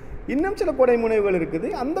 இன்னும் சில கொடை முனைவுகள் இருக்குது.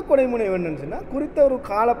 அந்த கொடை முனைவு என்னன்னு சொன்னால் குறித்த ஒரு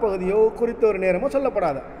காலப்பகுதியோ குறித்த ஒரு நேரமோ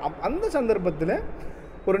சொல்லப்படாது. அந்த சந்தர்ப்பத்தில்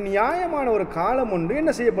ஒரு நியாயமான ஒரு காலம் ஒன்று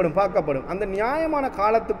என்ன செய்யப்படும், பார்க்கப்படும். அந்த நியாயமான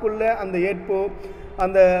காலத்துக்குள்ளே அந்த ஏற்போ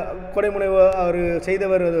அந்த கொடை முனைவு அவர்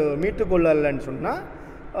செய்தவர் மீட்டுக்கொள்ளலன்னு சொன்னால்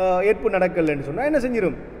ஏற்பு நடக்கலைன்னு சொன்னால் என்ன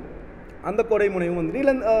செஞ்சிடும், அந்த கொடை முனைவு வந்துட்டு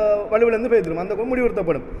வலுவிழந்து போய்த்திடும், அந்த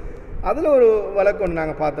முடிவுறுத்தப்படும். அதில் ஒரு வழக்கு ஒன்று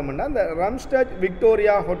நாங்கள் பார்த்தோம்னா அந்த ரம்ஸ்டாட்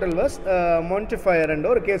விக்டோரியா ஹோட்டல் வஸ் மொன்டிஃபயர் என்ற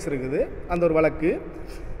ஒரு கேஸ் இருக்குது. அந்த ஒரு வழக்கு,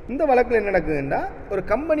 இந்த வழக்கில் என்ன நடக்குதுன்னா ஒரு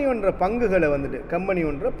கம்பெனி ஒன்ற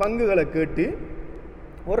பங்குகளை கேட்டு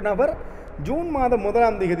ஒரு நபர் ஜூன் மாதம்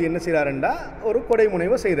 1ஆம் தேதி என்ன செய்கிறாருண்டா ஒரு கொடை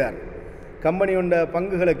முனைவை செய்கிறார். கம்பெனி ஒன்ற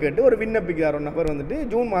பங்குகளை கேட்டு ஒரு விண்ணப்பிக்கிறார் ஒரு நபர் வந்துட்டு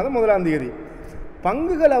ஜூன் மாதம் 1ஆம் தேதி.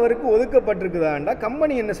 பங்குகள் அவருக்கு ஒதுக்கப்பட்டிருக்குதாண்டா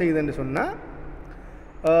கம்பெனி என்ன செய்யுதுன்னு சொன்னால்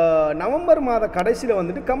நவம்பர் மாத கடைசியில்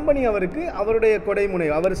வந்துட்டு கம்பெனி அவருக்கு அவருடைய கொடை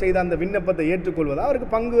முனைவு அவர் செய்த அந்த விண்ணப்பத்தை ஏற்றுக்கொள்வதாக அவருக்கு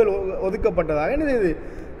பங்குகள் ஒதுக்கப்பட்டதாக என்ன செய்யுது,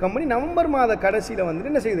 கம்பெனி நவம்பர் மாத கடைசியில்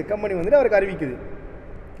வந்துட்டு என்ன செய்யுது, கம்பெனி வந்துட்டு அவருக்கு அறிவிக்குது.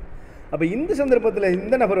 அப்போ இந்த சந்தர்ப்பத்தில்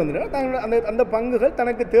இந்த நபர் வந்துட்டு அந்த பங்குகள்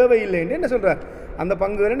தனக்கு தேவையில்லைன்னு என்ன சொல்கிறார், அந்த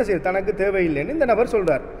பங்குகள் என்ன செய்யுது தனக்கு தேவையில்லைன்னு இந்த நபர்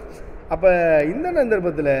சொல்கிறார். அப்போ இந்த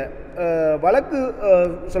சந்தர்ப்பத்தில் வழக்கு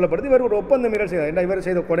சொல்லப்படுது இவர் ஒரு ஒப்பந்த மீறல் செய்தார். ஏன்னா இவர்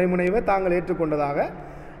செய்த கொடை முனைவை தாங்கள் ஏற்றுக்கொண்டதாக.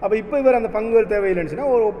 அப்போ இப்போ இவர் அந்த பங்குகள் தேவையில்லைன்னு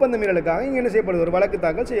சொன்னால் ஒரு ஒப்பந்த மீறலுக்காக இங்கே என்ன செய்யப்படுது, ஒரு வழக்கு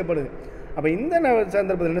தாக்கல் செய்யப்படுது. அப்போ இந்த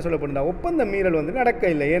சந்தர்ப்பத்தில் என்ன சொல்லப்படுதா, ஒப்பந்த மீறல் வந்து நடக்க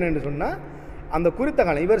இல்லை. ஏனென்று சொன்னால் அந்த குறித்த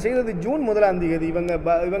காலம் இவர் செய்தது ஜூன் 1ஆம் தேதி,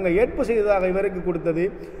 இவங்க ஏற்பு செய்ததாக இவருக்கு கொடுத்தது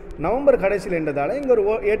நவம்பர் கடைசியில் என்றதால் இங்கே ஒரு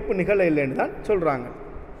ஏற்பு நிகழ இல்லைன்னு தான் சொல்கிறாங்க.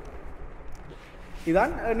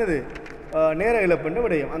 இதான் என்னது நேர இழப்புன்ற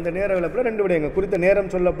விடயம். அந்த நேர இழப்பில் 2 விடயங்கள். குறித்த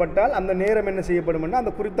நேரம் சொல்லப்பட்டால் அந்த நேரம் என்ன செய்யப்படும்னா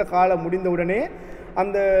அந்த குறித்த காலம் முடிந்தவுடனே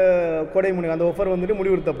அந்த கொடை முனை அந்த ஆஃபர் வந்துட்டு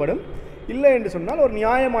முடிவுறுத்தப்படும். இல்லை என்று சொன்னால் ஒரு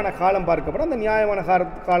நியாயமான காலம் பார்க்கப்படும். அந்த நியாயமான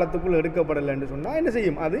காலத்துக்குள் எடுக்கப்படலை என்று சொன்னால் என்ன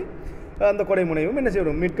செய்யும், அது அந்த கொடை முனைவும் என்ன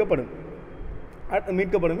செய்யும், மீட்கப்படும், அது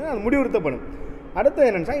முடிவுறுத்தப்படும். அடுத்து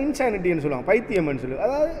என்னென்னா இன்சானிட்டின்னு சொல்லுவாங்க, பைத்தியம்னு சொல்லுவாங்க.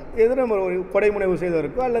 அதாவது எதிரும் ஒரு கொடை முனைவு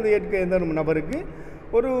செய்தவருக்கோ அல்லது எந்த நபருக்கு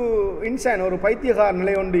ஒரு ஒரு பைத்தியகார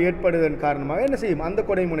நிலை ஒன்று ஏற்படுவதன் காரணமாக என்ன செய்யும், அந்த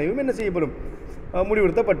கொடை முனைவும் என்ன செய்யப்படும்,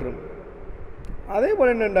 முடிவுறுத்தப்பட்டுரும். அதே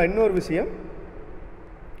போல் என்னென்றா இன்னொரு விஷயம்,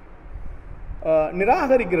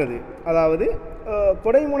 நிராகரிக்கிறது. அதாவது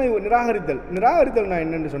கொடைமுனைவு நிராகரித்தல் நான்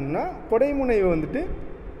என்னென்னு சொன்னால், கொடைமுனைவு வந்துட்டு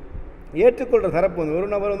ஏற்றுக்கொள்கிற தரப்பு வந்து ஒரு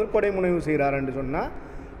நபர் வந்து கொடைமுனைவு செய்கிறாருன்னு சொன்னால்,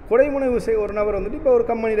 கொடைமுனைவு ஒரு நபர் வந்துட்டு இப்போ ஒரு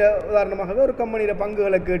கம்பெனியில் உதாரணமாகவே ஒரு கம்பெனியில்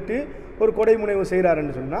பங்குகளை கேட்டு ஒரு கொடைமுனைவு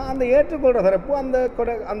செய்கிறாருன்னு சொன்னால், அந்த ஏற்றுக்கொள்கிற தரப்பு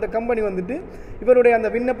அந்த கம்பெனி வந்துட்டு இவருடைய அந்த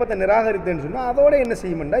விண்ணப்பத்தை நிராகரித்தேன்னு சொன்னால், அதோட என்ன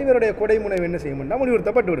செய்யுமெண்டா இவருடைய கொடைமுனைவு என்ன செய்யுமெண்டா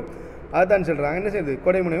முடிவுறுத்தப்பட்டு விடும். அதுதான் சொல்கிறாங்க, என்ன செய்யுது,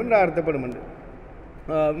 கொடைமுனைவு நிராகரித்தப்படும் என்று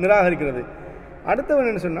நிராகரிக்கிறது. அடுத்தவன்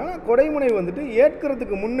என்ன சொன்னால், கொடைமுனைவு வந்துட்டு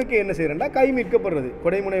ஏற்கிறதுக்கு முன்னுக்கு என்ன செய்கிறேன்டா கை மீட்கப்படுறது.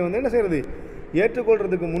 கொடைமுனைவு வந்து என்ன செய்கிறது,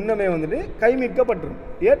 ஏற்றுக்கொள்கிறதுக்கு முன்னமே வந்துட்டு கை மீட்கப்பட்டுரும்.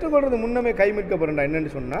 ஏற்றுக்கொள்கிறது முன்னமே கை மீட்கப்படுறா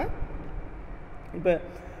என்னென்னு சொன்னால், இப்போ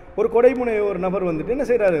ஒரு கொடைமுனைவு ஒரு நபர் வந்துட்டு என்ன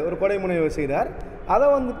செய்கிறாரு, ஒரு கொடைமுனைவை செய்கிறார். அதை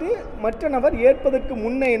வந்துட்டு மற்ற நபர் ஏற்பதற்கு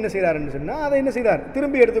முன்னே என்ன செய்கிறாருன்னு சொன்னால், அதை என்ன செய்கிறார்,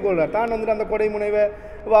 திரும்பி எடுத்துக்கொள்கிறார். தான் வந்துட்டு அந்த கொடைமுனைவை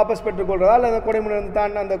வாபஸ் பெற்றுக்கொள்றதா அல்லது அந்த கொடைமுனை வந்து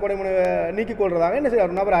தான் அந்த கொடைமுனைவை நீக்கிக் கொள்றதாக என்ன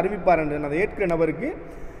செய்வார், நபர் அறிவிப்பார் என்று அதை ஏற்கிற நபருக்கு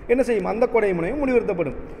என்ன செய்யும், அந்த கொடைமுனைவு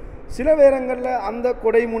முடிவுறுத்தப்படும். சில நேரங்களில் அந்த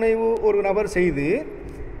கொடைமுனைவு ஒரு நபர் செய்து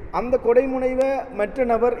அந்த கொடைமுனைவை மற்ற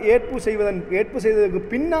நபர் ஏற்பு செய்ததற்கு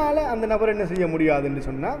பின்னால் அந்த நபர் என்ன செய்ய முடியாது என்று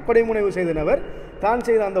சொன்னால், கொடைமுனைவு செய்த நபர் தான்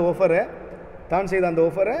செய்த அந்த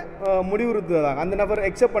ஒஃபரை முடிவுறுத்துவதாக அந்த நபர்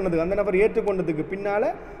எக்ஸெப்ட் பண்ணதுக்கு அந்த நபர் ஏற்றுக்கொண்டதுக்கு பின்னால்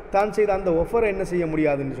தான் செய்த அந்த ஒஃபரை என்ன செய்ய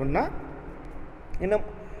முடியாதுன்னு சொன்னால், என்ன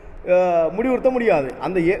முடிவுறுத்த முடியாது.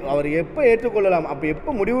 அந்த அவர் எப்போ ஏற்றுக்கொள்ளலாம், அப்போ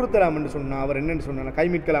எப்போ முடிவுறுத்தலாம் என்று சொன்னால், அவர் என்னென்னு சொன்னால்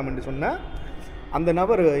கைமீட்கலாம் என்று சொன்னால், அந்த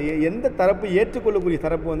நபர் எந்த தரப்பு ஏற்றுக்கொள்ளக்கூடிய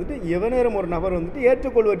தரப்பு வந்துட்டு எவனேரம் ஒரு நபர் வந்துட்டு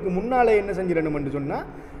ஏற்றுக்கொள்வதற்கு முன்னாலே என்ன செஞ்சிடணும் என்று சொன்னால்,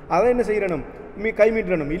 அதை என்ன செய்யணும்,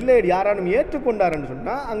 கைமீட்டணும். இல்லை யாரானும் ஏற்றுக்கொண்டாருன்னு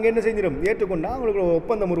சொன்னால் அங்கே என்ன செஞ்சிடும், ஏற்றுக்கொண்டால் அவங்களுக்கு ஒரு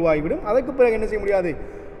ஒப்பந்தம் உருவாகிவிடும். அதுக்கு பிறகு என்ன செய்ய முடியாது,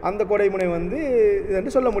 அந்த கொடைமுனை வந்து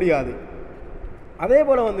இது சொல்ல முடியாது. அதே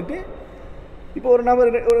போல் வந்துட்டு இப்போ ஒரு நபர்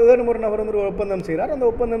வந்து ஒரு ஒப்பந்தம் செய்கிறார். அந்த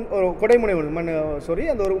ஒப்பந்தம் ஒரு கொடைமுனைவு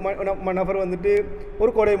அந்த ஒரு நபர் வந்துட்டு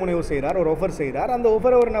ஒரு கொடைமுனைவு செய்கிறார், ஒரு ஒஃபர் செய்கிறார். அந்த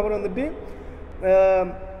ஒஃபரை ஒரு நபர் வந்துட்டு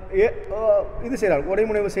இது செய்கிறார்,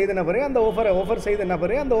 கொடைமுனைவு செய்த நபரே அந்த ஒஃபர் செய்த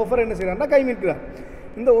நபரே அந்த ஒஃபரை என்ன செய்கிறார்னா கைமீட்கிறார்.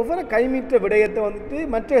 இந்த ஒஃபரை கைமீட்ட விடயத்தை வந்துட்டு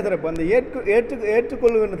மற்ற தரப்பு அந்த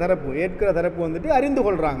ஏற்றுக்கொள்ளுகின்ற தரப்பு ஏற்கிற தரப்பு வந்துட்டு அறிந்து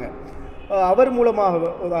கொள்கிறாங்க. அவர் மூலமாக,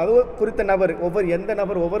 அது குறித்த நபர் எந்த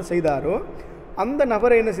நபர் ஒவ்வொரு செய்தாரோ அந்த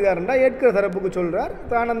நபரை என்ன செய்தார்னா ஏற்கிற தரப்புக்கு சொல்கிறார்,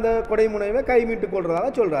 தான் அந்த கொடைமுனைவை கைமீட்டுக் கொள்றதாக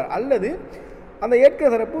சொல்கிறார். அல்லது அந்த ஏற்கிற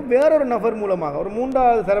தரப்பு வேறொரு நபர் மூலமாக, ஒரு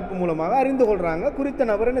மூன்றாவது தரப்பு மூலமாக அறிந்து கொள்கிறாங்க, குறித்த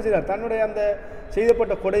நபர் என்ன செய்கிறார் தன்னுடைய அந்த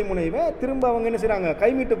செய்யப்பட்ட கொடைமுனைவை திரும்ப அவங்க என்ன செய்கிறாங்க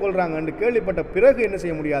கைமீட்டுக் கொள்கிறாங்க என்று கேள்விப்பட்ட பிறகு என்ன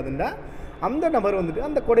செய்ய முடியாதுன்னா அந்த நபர் வந்துட்டு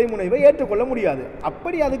அந்த கொடைமுனைவை ஏற்றுக்கொள்ள முடியாது.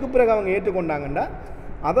 அப்படி அதுக்கு பிறகு அவங்க ஏற்றுக்கொண்டாங்கன்னா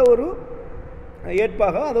அதை ஒரு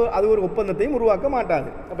ஏற்பாக அது ஒரு ஒப்பந்தத்தையும் உருவாக்க மாட்டாது.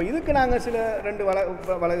 அப்போ இதுக்கு நாங்கள் சில 2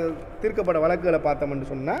 தீர்க்கப்பட்ட வழக்குகளை பார்த்தோம்னு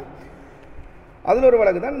சொன்னால், அதில் ஒரு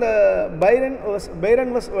வழக்கு தான் இந்த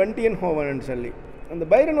பைரன் வஸ் வண்டியன்ஹோவன் சொல்லி. அந்த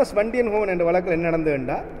பைரன் வஸ் வண்டியன்ஹோவன் என்ற வழக்கில் என்ன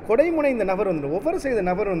நடந்ததுண்டா, கொடைமுனை இந்த நபர் வந்துட்டு ஒவ்வொரு செய்த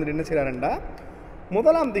நபர் வந்துட்டு என்ன செய்கிறாருண்டா,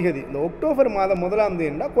 1ஆம் தேதி இந்த அக்டோபர் மாதம் 1ஆம்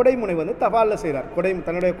தேதிண்டா கொடைமுனை வந்து தபாலில் செய்கிறார்.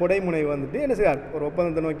 தன்னுடைய கொடைமுனை வந்துட்டு என்ன செய்கிறார், ஒரு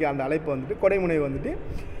ஒப்பந்தத்தை நோக்கி அந்த அழைப்பு வந்துட்டு கொடைமுனை வந்துட்டு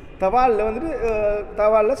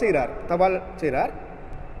தபாலில் செய்கிறார்.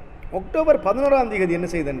 அக்டோபர் 11ஆம் தேதி என்ன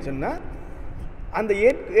செய்யுதுன்னு சொன்னால், அந்த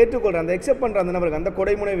ஏற்றுக்கொள்கிற அந்த எக்ஸெப்ட் பண்ணுற அந்த நபருக்கு, அந்த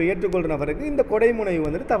கொடைமுனைவை ஏற்றுக்கொள்கிற நபருக்கு இந்த கொடைமுனை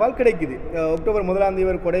வந்துட்டு தபால் கிடைக்குது. அக்டோபர் 1ஆம்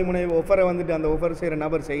தேதி கொடைமுனை ஒஃபரை வந்துட்டு அந்த ஒஃபர் செய்கிற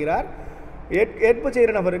நபர் செய்கிறார். ஏற்பு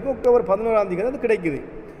செய்கிற நபருக்கு அக்டோபர் 11ஆம் தேதி அது கிடைக்குது.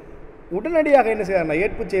 உடனடியாக என்ன செய்கிறார்னா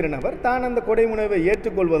ஏற்பு செய்கிற நபர் தான் அந்த கொடைமுனைவை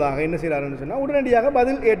ஏற்றுக்கொள்வதாக என்ன செய்கிறாருன்னு சொன்னால் உடனடியாக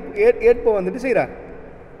பதில் ஏற்பை வந்துட்டு செய்கிறார்.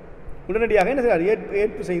 உடனடியாக என்ன செய்கிறார்,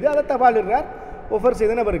 ஏற்பு செய்து அதை தபாலிடுறார் ஒஃபர்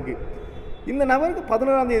செய்த நபருக்கு. இந்த நபருக்கு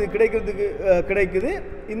 11ஆம் தேதி கிடைக்குது.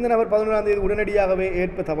 இந்த நபர் 11ஆம் தேதி உடனடியாகவே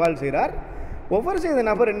ஏற்பு தபால் செய்கிறார். ஒஃபர் செய்த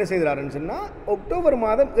நபர் என்ன செய்கிறாருன்னு சொன்னால் அக்டோபர்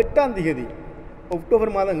மாதம் 8ஆம்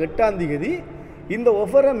தேதி இந்த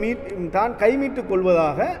ஒஃபரை தான் கைமீட்டுக்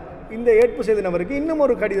கொள்வதாக இந்த ஏற்பு செய்த நபருக்கு இன்னும்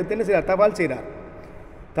ஒரு கடிதத்தை என்ன செய்கிறார், தபால் செய்கிறார்.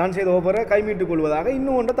 தான் செய்த ஒஃபரை கைமீட்டுக் கொள்வதாக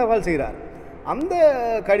இன்னும் ஒன்றை தபால் செய்கிறார். அந்த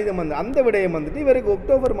கடிதம் அந்த விடயம் வந்துட்டு இவருக்கு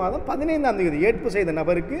அக்டோபர் மாதம் 15ஆம் தேதி ஏற்பு செய்த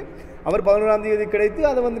நபருக்கு அவர் 11ஆம் தேதி கிடைத்து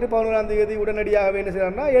அதை வந்துட்டு 11ஆம் தேதி உடனடியாகவே என்ன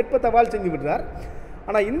செய்கிறார்னா ஏற்ப தபால் செஞ்சு விடுறார்.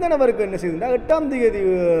 ஆனால் இந்த நபருக்கு என்ன செய்யுதுன்னா 8ஆம் தேதி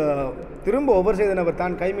திரும்ப ஒவ்வொரு செய்த நபர்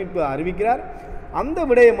தான் கைமீட்பு அறிவிக்கிறார். அந்த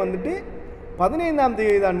விடயம் வந்துட்டு 15ஆம்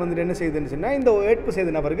தேதி தான் வந்துட்டு என்ன செய்யுதுன்னு சொன்னால் இந்த ஏற்பு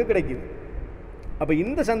செய்த நபருக்கு கிடைக்குது. அப்போ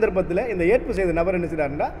இந்த சந்தர்ப்பத்தில் இந்த ஏற்பு செய்த நபர் என்ன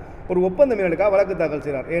செய்கிறாருன்னா ஒரு ஒப்பந்த மீறலுக்காக வழக்கு தாக்கல்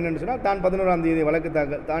செய்கிறார். ஏன்னு சொன்னால் தான் 11ஆம் தேதி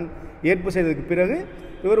தான் ஏற்பு செய்ததுக்கு பிறகு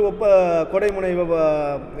இவர் கொடைமுனைவை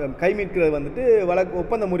கைமீட்கிறது வந்துட்டு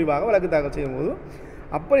ஒப்பந்த முறிவாக வழக்கு தாக்கல் செய்யும்போது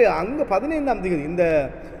அப்படி அங்கே 15ஆம் தேதி இந்த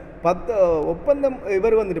ஒப்பந்தம்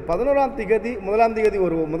இவர் வந்துட்டு 11ஆம் தேதி 1ஆம் தேதி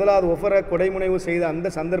ஒரு முதலாவது ஒஃபரை கொடைமுனைவு செய்த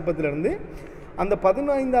அந்த சந்தர்ப்பத்திலிருந்து அந்த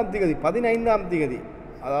 15ஆம் தேதி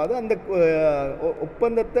அதாவது அந்த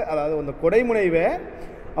ஒப்பந்தத்தை, அதாவது அந்த கொடைமுனைவை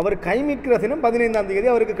அவர் கைமிக்கிற தினம் 15ஆம் தேதி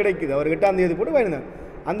அவருக்கு கிடைக்குது. அவர் 8ஆம் தேதி போட்டு வாங்கினார்.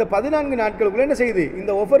 அந்த 14 நாட்களுக்குள்ளே என்ன செய்யுது,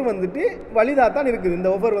 இந்த ஒஃபர் வந்துட்டு வலிதாக தான் இருக்குது. இந்த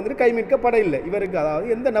ஒஃபர் வந்துட்டு கைமிற்கப்பட இல்லை இவருக்கு.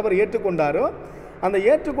 அதாவது எந்த நபர் ஏற்றுக்கொண்டாரோ அந்த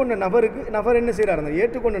ஏற்றுக்கொண்ட நபர் என்ன செய்கிறார், அந்த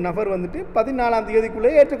ஏற்றுக்கொண்ட நபர் வந்துட்டு 14ஆம்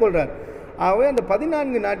தேதிக்குள்ளேயே ஏற்றுக்கொள்கிறார். ஆகவே அந்த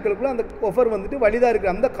 14 நாட்களுக்குள்ளே அந்த ஒஃபர் வந்துட்டு வலிதாக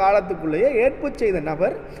இருக்கிற அந்த காலத்துக்குள்ளேயே ஏற்பு செய்த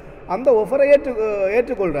நபர் அந்த ஒஃபரை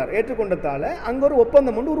ஏற்றுக்கொள்கிறார். ஏற்றுக்கொண்டதால் அங்கே ஒரு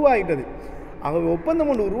ஒப்பந்தம் ஒன்று உருவாகிட்டது. ஆகவே ஒப்பந்தம்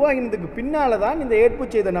ஒன்று உருவாகினதுக்கு பின்னால் தான் இந்த ஏற்பு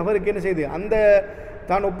செய்த நபருக்கு என்ன செய்யுது, அந்த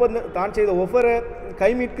தான் செய்த ஒஃபரை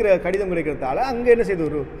கைமீட்கிற கடிதம் கிடைக்கிறதால அங்கே என்ன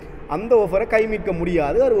செய்து அந்த ஒஃபரை கைமீட்க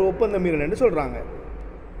முடியாது, அது ஒரு ஒப்பந்த மீறல் என்று சொல்கிறாங்க.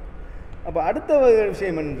 அப்போ அடுத்த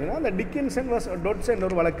விஷயம் என்னன்னா, அந்த டிக்கின்சன் வாஸ் டொட்சன்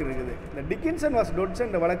ஒரு வழக்கு இருக்குது. இந்த டிக்கின்சன் வாஸ்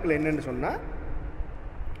டொட்சன் வழக்கில் என்னென்னு சொன்னால்,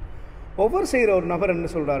 ஒவ்வொரு செய்கிற ஒரு நபர் என்ன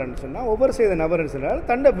சொல்கிறாருன்னு சொன்னால், ஒவ்வொரு செய்த நபர் என்ன சொல்கிறார்,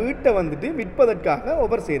 தன்னை வீட்டை வந்துட்டு விற்பதற்காக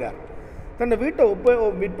ஒவ்வொரு செய்கிறார். தன்னை வீட்டை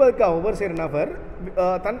விற்பதற்காக ஒவ்வொரு செய்கிற நபர்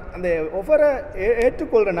அந்த ஒஃபரை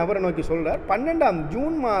ஏற்றுக்கொள்கிற நபரை நோக்கி சொல்கிறார்,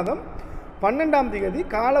 ஜூன் மாதம் 12ஆம் தேதி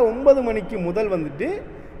காலை 9 மணிக்கு முதல் வந்துட்டு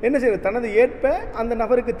என்ன செய்கிறார், தனது ஏற்பை அந்த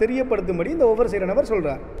நபருக்கு தெரியப்படுத்தும்படி இந்த ஒவ்வொரு செய்கிற நபர்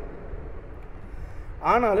சொல்கிறார்.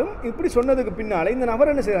 ஆனாலும் இப்படி சொன்னதுக்கு பின்னால் இந்த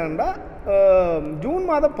நபர் என்ன செய்கிறாருன்னா, ஜூன்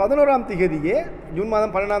மாதம் 11ஆம் தேதியே ஜூன்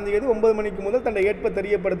மாதம் 12ஆம் தேதி 9 மணிக்கு முதல் தன்னை ஏற்பை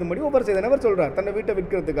தெரியப்படுத்தும்படி ஒவ்வொரு செய்த நபர் சொல்கிறார் தன்னை வீட்டை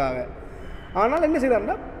விற்கிறதுக்காக. ஆனால் என்ன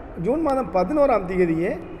செய்கிறாருன்னா, ஜூன் மாதம் 11ஆம்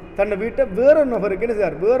தேதியே தன்னை வீட்டை வேறொரு நபருக்கு என்ன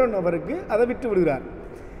செய்கிறார், வேறொரு நபருக்கு அதை விற்று விடுகிறார்.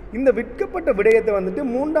 இந்த விற்கப்பட்ட விடயத்தை வந்துட்டு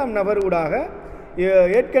 3ஆம் நபர் ஊடாக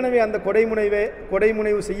ஏற்கனவே அந்த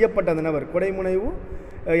கொடைமுனைவு செய்யப்பட்ட அந்த நபர், கொடைமுனைவு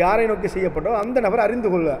யாரை நோக்கி செய்யப்பட்டோ அந்த நபர்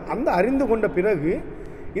அறிந்து கொண்ட பிறகு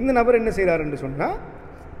இந்த நபர் என்ன செய்கிறார் என்று சொன்னால்,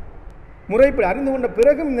 முறைப்படி அறிந்து கொண்ட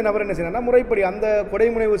பிறகும் இந்த நபர் என்ன செய்யறாருன்னா, முறைப்படி அந்த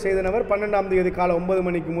கொடைமுனைவு செய்த நபர் 12ஆம் தேதி காலை 9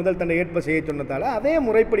 மணிக்கு முதல் தன்னை ஏற்ப செய்ய சொன்னதால் அதே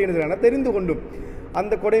முறைப்படி என்ன செய்யறாங்கன்னா, தெரிந்து கொண்டும்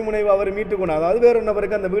அந்த கொடைமுனைவு அவர் மீட்டுக்கொண்டு, அதாவது வேறொரு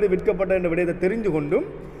நபருக்கு அந்த வீடு விற்கப்பட்ட என்ற விடயத்தை தெரிந்து கொண்டும்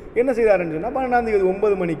என்ன செய்கிறாருன்னு சொன்னால், 12ஆம் தேதி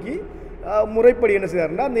 9 மணிக்கு முறைப்படி என்ன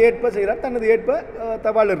செய்கிறாருன்னா அந்த ஏற்ப செய்கிறார், தனது ஏற்ப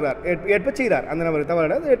தபாலிடுறார், ஏற்ப செய்கிறார், அந்த நபர்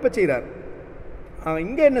தபாலிட ஏற்ப செய்கிறார்.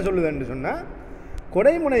 இங்கே என்ன சொல்லுதுன்னு சொன்னால்,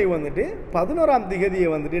 கொடைமுனைவு வந்துட்டு 11ஆம் தேதியை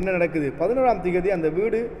வந்துட்டு என்ன நடக்குது, 11ஆம் தேதி அந்த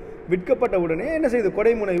வீடு விற்கப்பட்ட உடனே என்ன செய்யுது,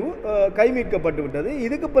 கொடைமுனைவு கைமீட்கப்பட்டு விட்டது.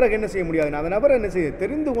 இதுக்கு பிறகு என்ன செய்ய முடியாது, அந்த நபர் என்ன செய்யுது,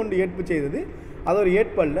 தெரிந்து கொண்டு ஏற்பு செய்தது, அது ஒரு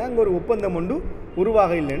ஏற்பல்ல, அங்கே ஒரு ஒப்பந்தம் ஒன்று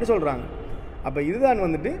உருவாக இல்லைன்னு சொல்கிறாங்க. அப்போ இதுதான்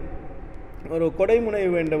வந்துட்டு ஒரு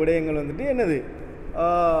கொடைமுனைவு என்ற விடயங்கள் வந்துட்டு என்னது,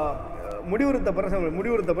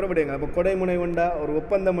 முடிவுறுத்தப்படுற விடயங்கள். அப்போ கொடைமுனைவுண்டா ஒரு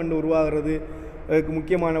ஒப்பந்தம் ஒன்று உருவாகிறது, அதுக்கு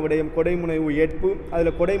முக்கியமான விடயம் கொடைமுனைவு ஏற்பு.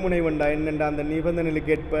 அதில் கொடைமுனைவுண்டா என்னென்றா அந்த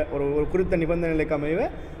நிபந்தனைகளுக்கு ஏற்ப ஒரு குறித்த நிபந்தனைகளுக்கு அமைவ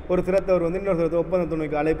ஒரு திறத்தவர் வந்து இன்னொரு திறத்தை ஒப்பந்த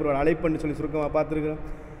துணைக்கு அழைப்புன்னு சொல்லி சுருக்கமாக பார்த்துருக்கிறோம்.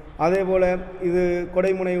 அதே போல் இது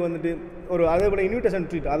கொடைமுனைவு வந்துட்டு அதே போல் இன்விடேஷன்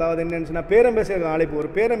ட்ரீட், அதாவது என்னென்னு சொன்னால் பேரம்பேசுகிற அழைப்பு, ஒரு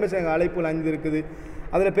பேரம்பேசுகிற அழைப்புகள் 5 இருக்குது.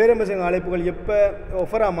 அதில் பேரம்பேசுகிற அழைப்புகள் எப்போ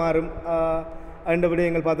ஒஃபராக மாறும் என்ற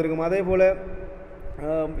விடயங்கள் பார்த்துருக்கோம். அதே போல்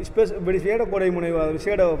விசேட கொடைமுனைவு,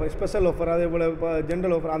 விசேட ஸ்பெஷல் ஆஃபர், அதே போல்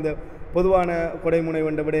ஜென்ரல் ஆஃபர், அந்த பொதுவான கொடைமுனைவு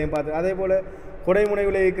என்ற விடயம் பார்த்து, அதே போல்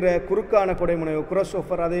கொடைமுனைவில் இருக்கிற குறுக்கான கொடைமுனைவு குரஸ்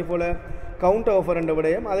ஆஃபர், அதே போல் கவுண்டர் ஆஃபர் என்ற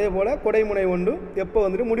விடயம், அதே போல் கொடைமுனை ஒன்று எப்போ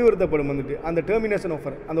வந்துட்டு முடிவுறுத்தப்படும் வந்துட்டு அந்த டெர்மினேஷன்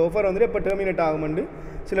ஆஃபர், அந்த ஆஃபர் வந்துட்டு எப்போ டெர்மினேட் ஆகும்னு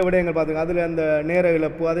சில விடயங்கள் பார்த்துங்க. அதில் அந்த நேர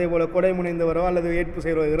இழப்பு, அதே போல் கொடைமுனைந்தவரோ அல்லது ஏற்பு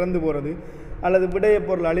செய்கிறோ இறந்து போகிறது, அல்லது விடய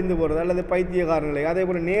பொருள் அழிந்து போகிறது, அல்லது பைத்தியகார நிலை, அதே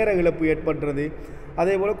போல் நேர இழப்பு ஏற்படுறது,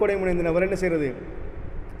 அதே போல் கொடைமுனைந்தவர் என்ன செய்கிறது,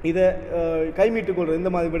 இதை கைமீட்டுக் கொள்வது,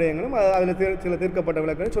 இந்த மாதிரி விடயங்களும் அதில் சில தீர்க்கப்பட்ட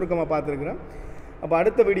விளக்கங்களை சுருக்கமாக பார்த்துருக்குறோம். அப்போ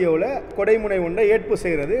அடுத்த வீடியோவில் கொடைமுனை ஒன்றை ஏற்பு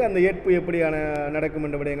செய்கிறது, அந்த ஏற்பு எப்படியான நடக்கும்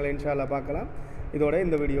என்ற விடயங்களை இன்ஷா அல்லாஹ் பார்க்கலாம். இதோட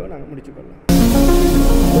இந்த வீடியோவை நாங்கள் முடிச்சுக்கொள்ளலாம்.